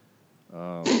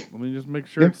 Let me just make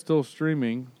sure it's still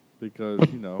streaming because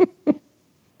you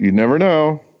never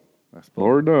know.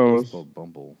 Lord knows. I spelled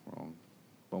Bumble wrong.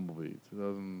 Bumblebee,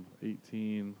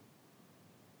 2018.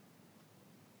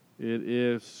 It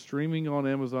is streaming on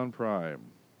Amazon Prime.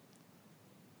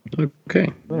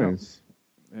 Okay, nice.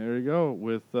 There you go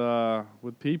with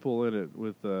people in it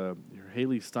with your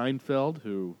Haley Steinfeld,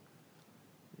 who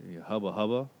Hubba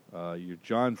Hubba, your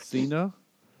John Cena,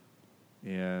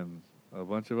 and a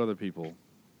bunch of other people.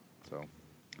 So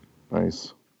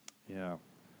nice. Yeah.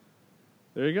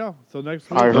 There you go. So next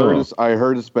week, I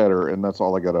heard it's better, and that's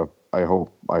all I gotta. I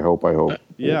hope.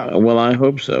 Yeah. Well, I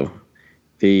hope so.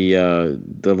 The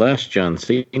last John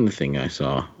Cena thing I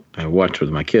saw, I watched with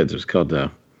my kids. It was called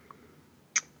what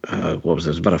was it? It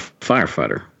was about a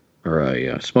firefighter or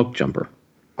a smoke jumper.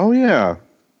 Oh yeah.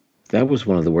 That was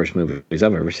one of the worst movies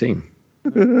I've ever seen.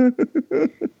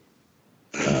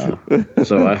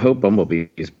 So I hope Bumblebee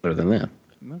is better than that.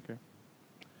 Okay.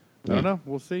 I don't know.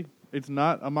 We'll see. It's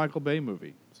not a Michael Bay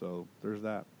movie, so there's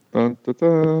that. Dun, dun,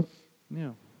 dun.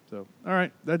 Yeah. So, all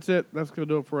right. That's it. That's going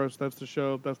to do it for us. That's the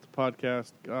show. That's the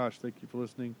podcast. Gosh, thank you for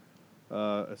listening,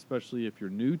 especially if you're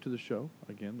new to the show.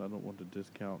 Again, I don't want to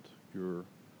discount your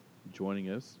joining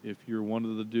us. If you're one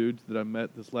of the dudes that I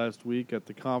met this last week at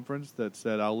the conference that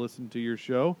said, I'll listen to your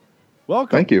show,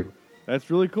 welcome. Thank you. That's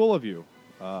really cool of you.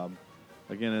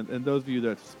 Again, and those of you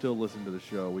that still listen to the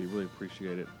show, we really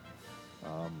appreciate it.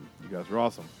 You guys are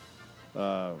awesome.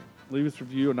 Leave us a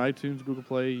review on iTunes, Google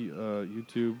Play,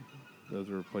 YouTube. Those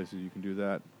are places you can do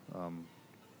that. It'd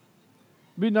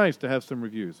be nice to have some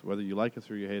reviews. Whether you like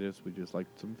us or you hate us, we just like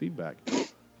some feedback.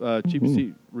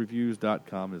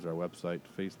 CheapSeatReviews.com is our website.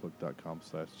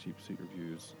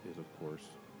 Facebook.com/CheapSeatReviews is, of course,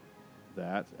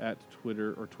 that. At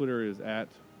Twitter, or Twitter is at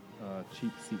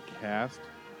CheapSeatCast.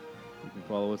 You can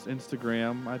follow us.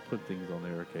 Instagram, I put things on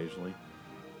there occasionally.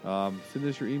 Send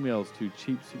us your emails to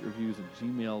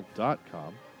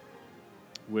cheapseatreviews@gmail.com,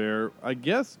 where I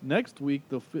guess next week,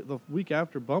 the week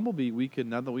after Bumblebee, we can,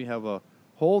 now that we have a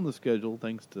hole in the schedule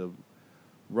thanks to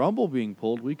Rumble being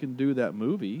pulled, we can do that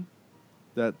movie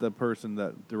that the person,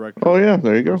 that director,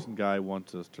 there you go, guy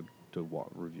wants us to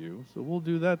review. So we'll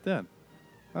do that then.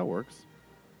 That works.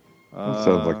 That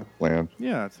sounds like a plan.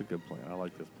 Yeah, it's a good plan. I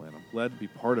like this plan. I'm glad to be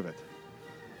part of it.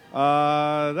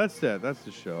 That's it. That's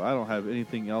the show. I don't have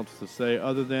anything else to say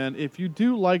other than if you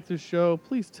do like the show,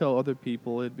 please tell other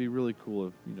people. It'd be really cool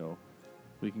if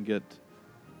we can get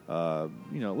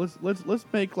let's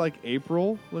make like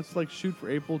April. Let's like shoot for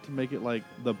April to make it like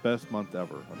the best month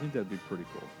ever. I think that'd be pretty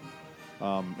cool.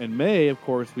 In May, of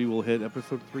course, we will hit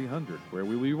episode 300, where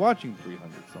we will be watching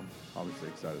 300. So I'm obviously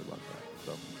excited about that.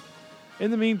 So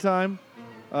in the meantime,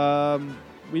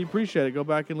 we appreciate it. Go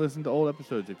back and listen to old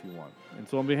episodes if you want. And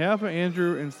so on behalf of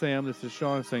Andrew and Sam, this is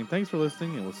Sean saying thanks for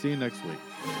listening, and we'll see you next week.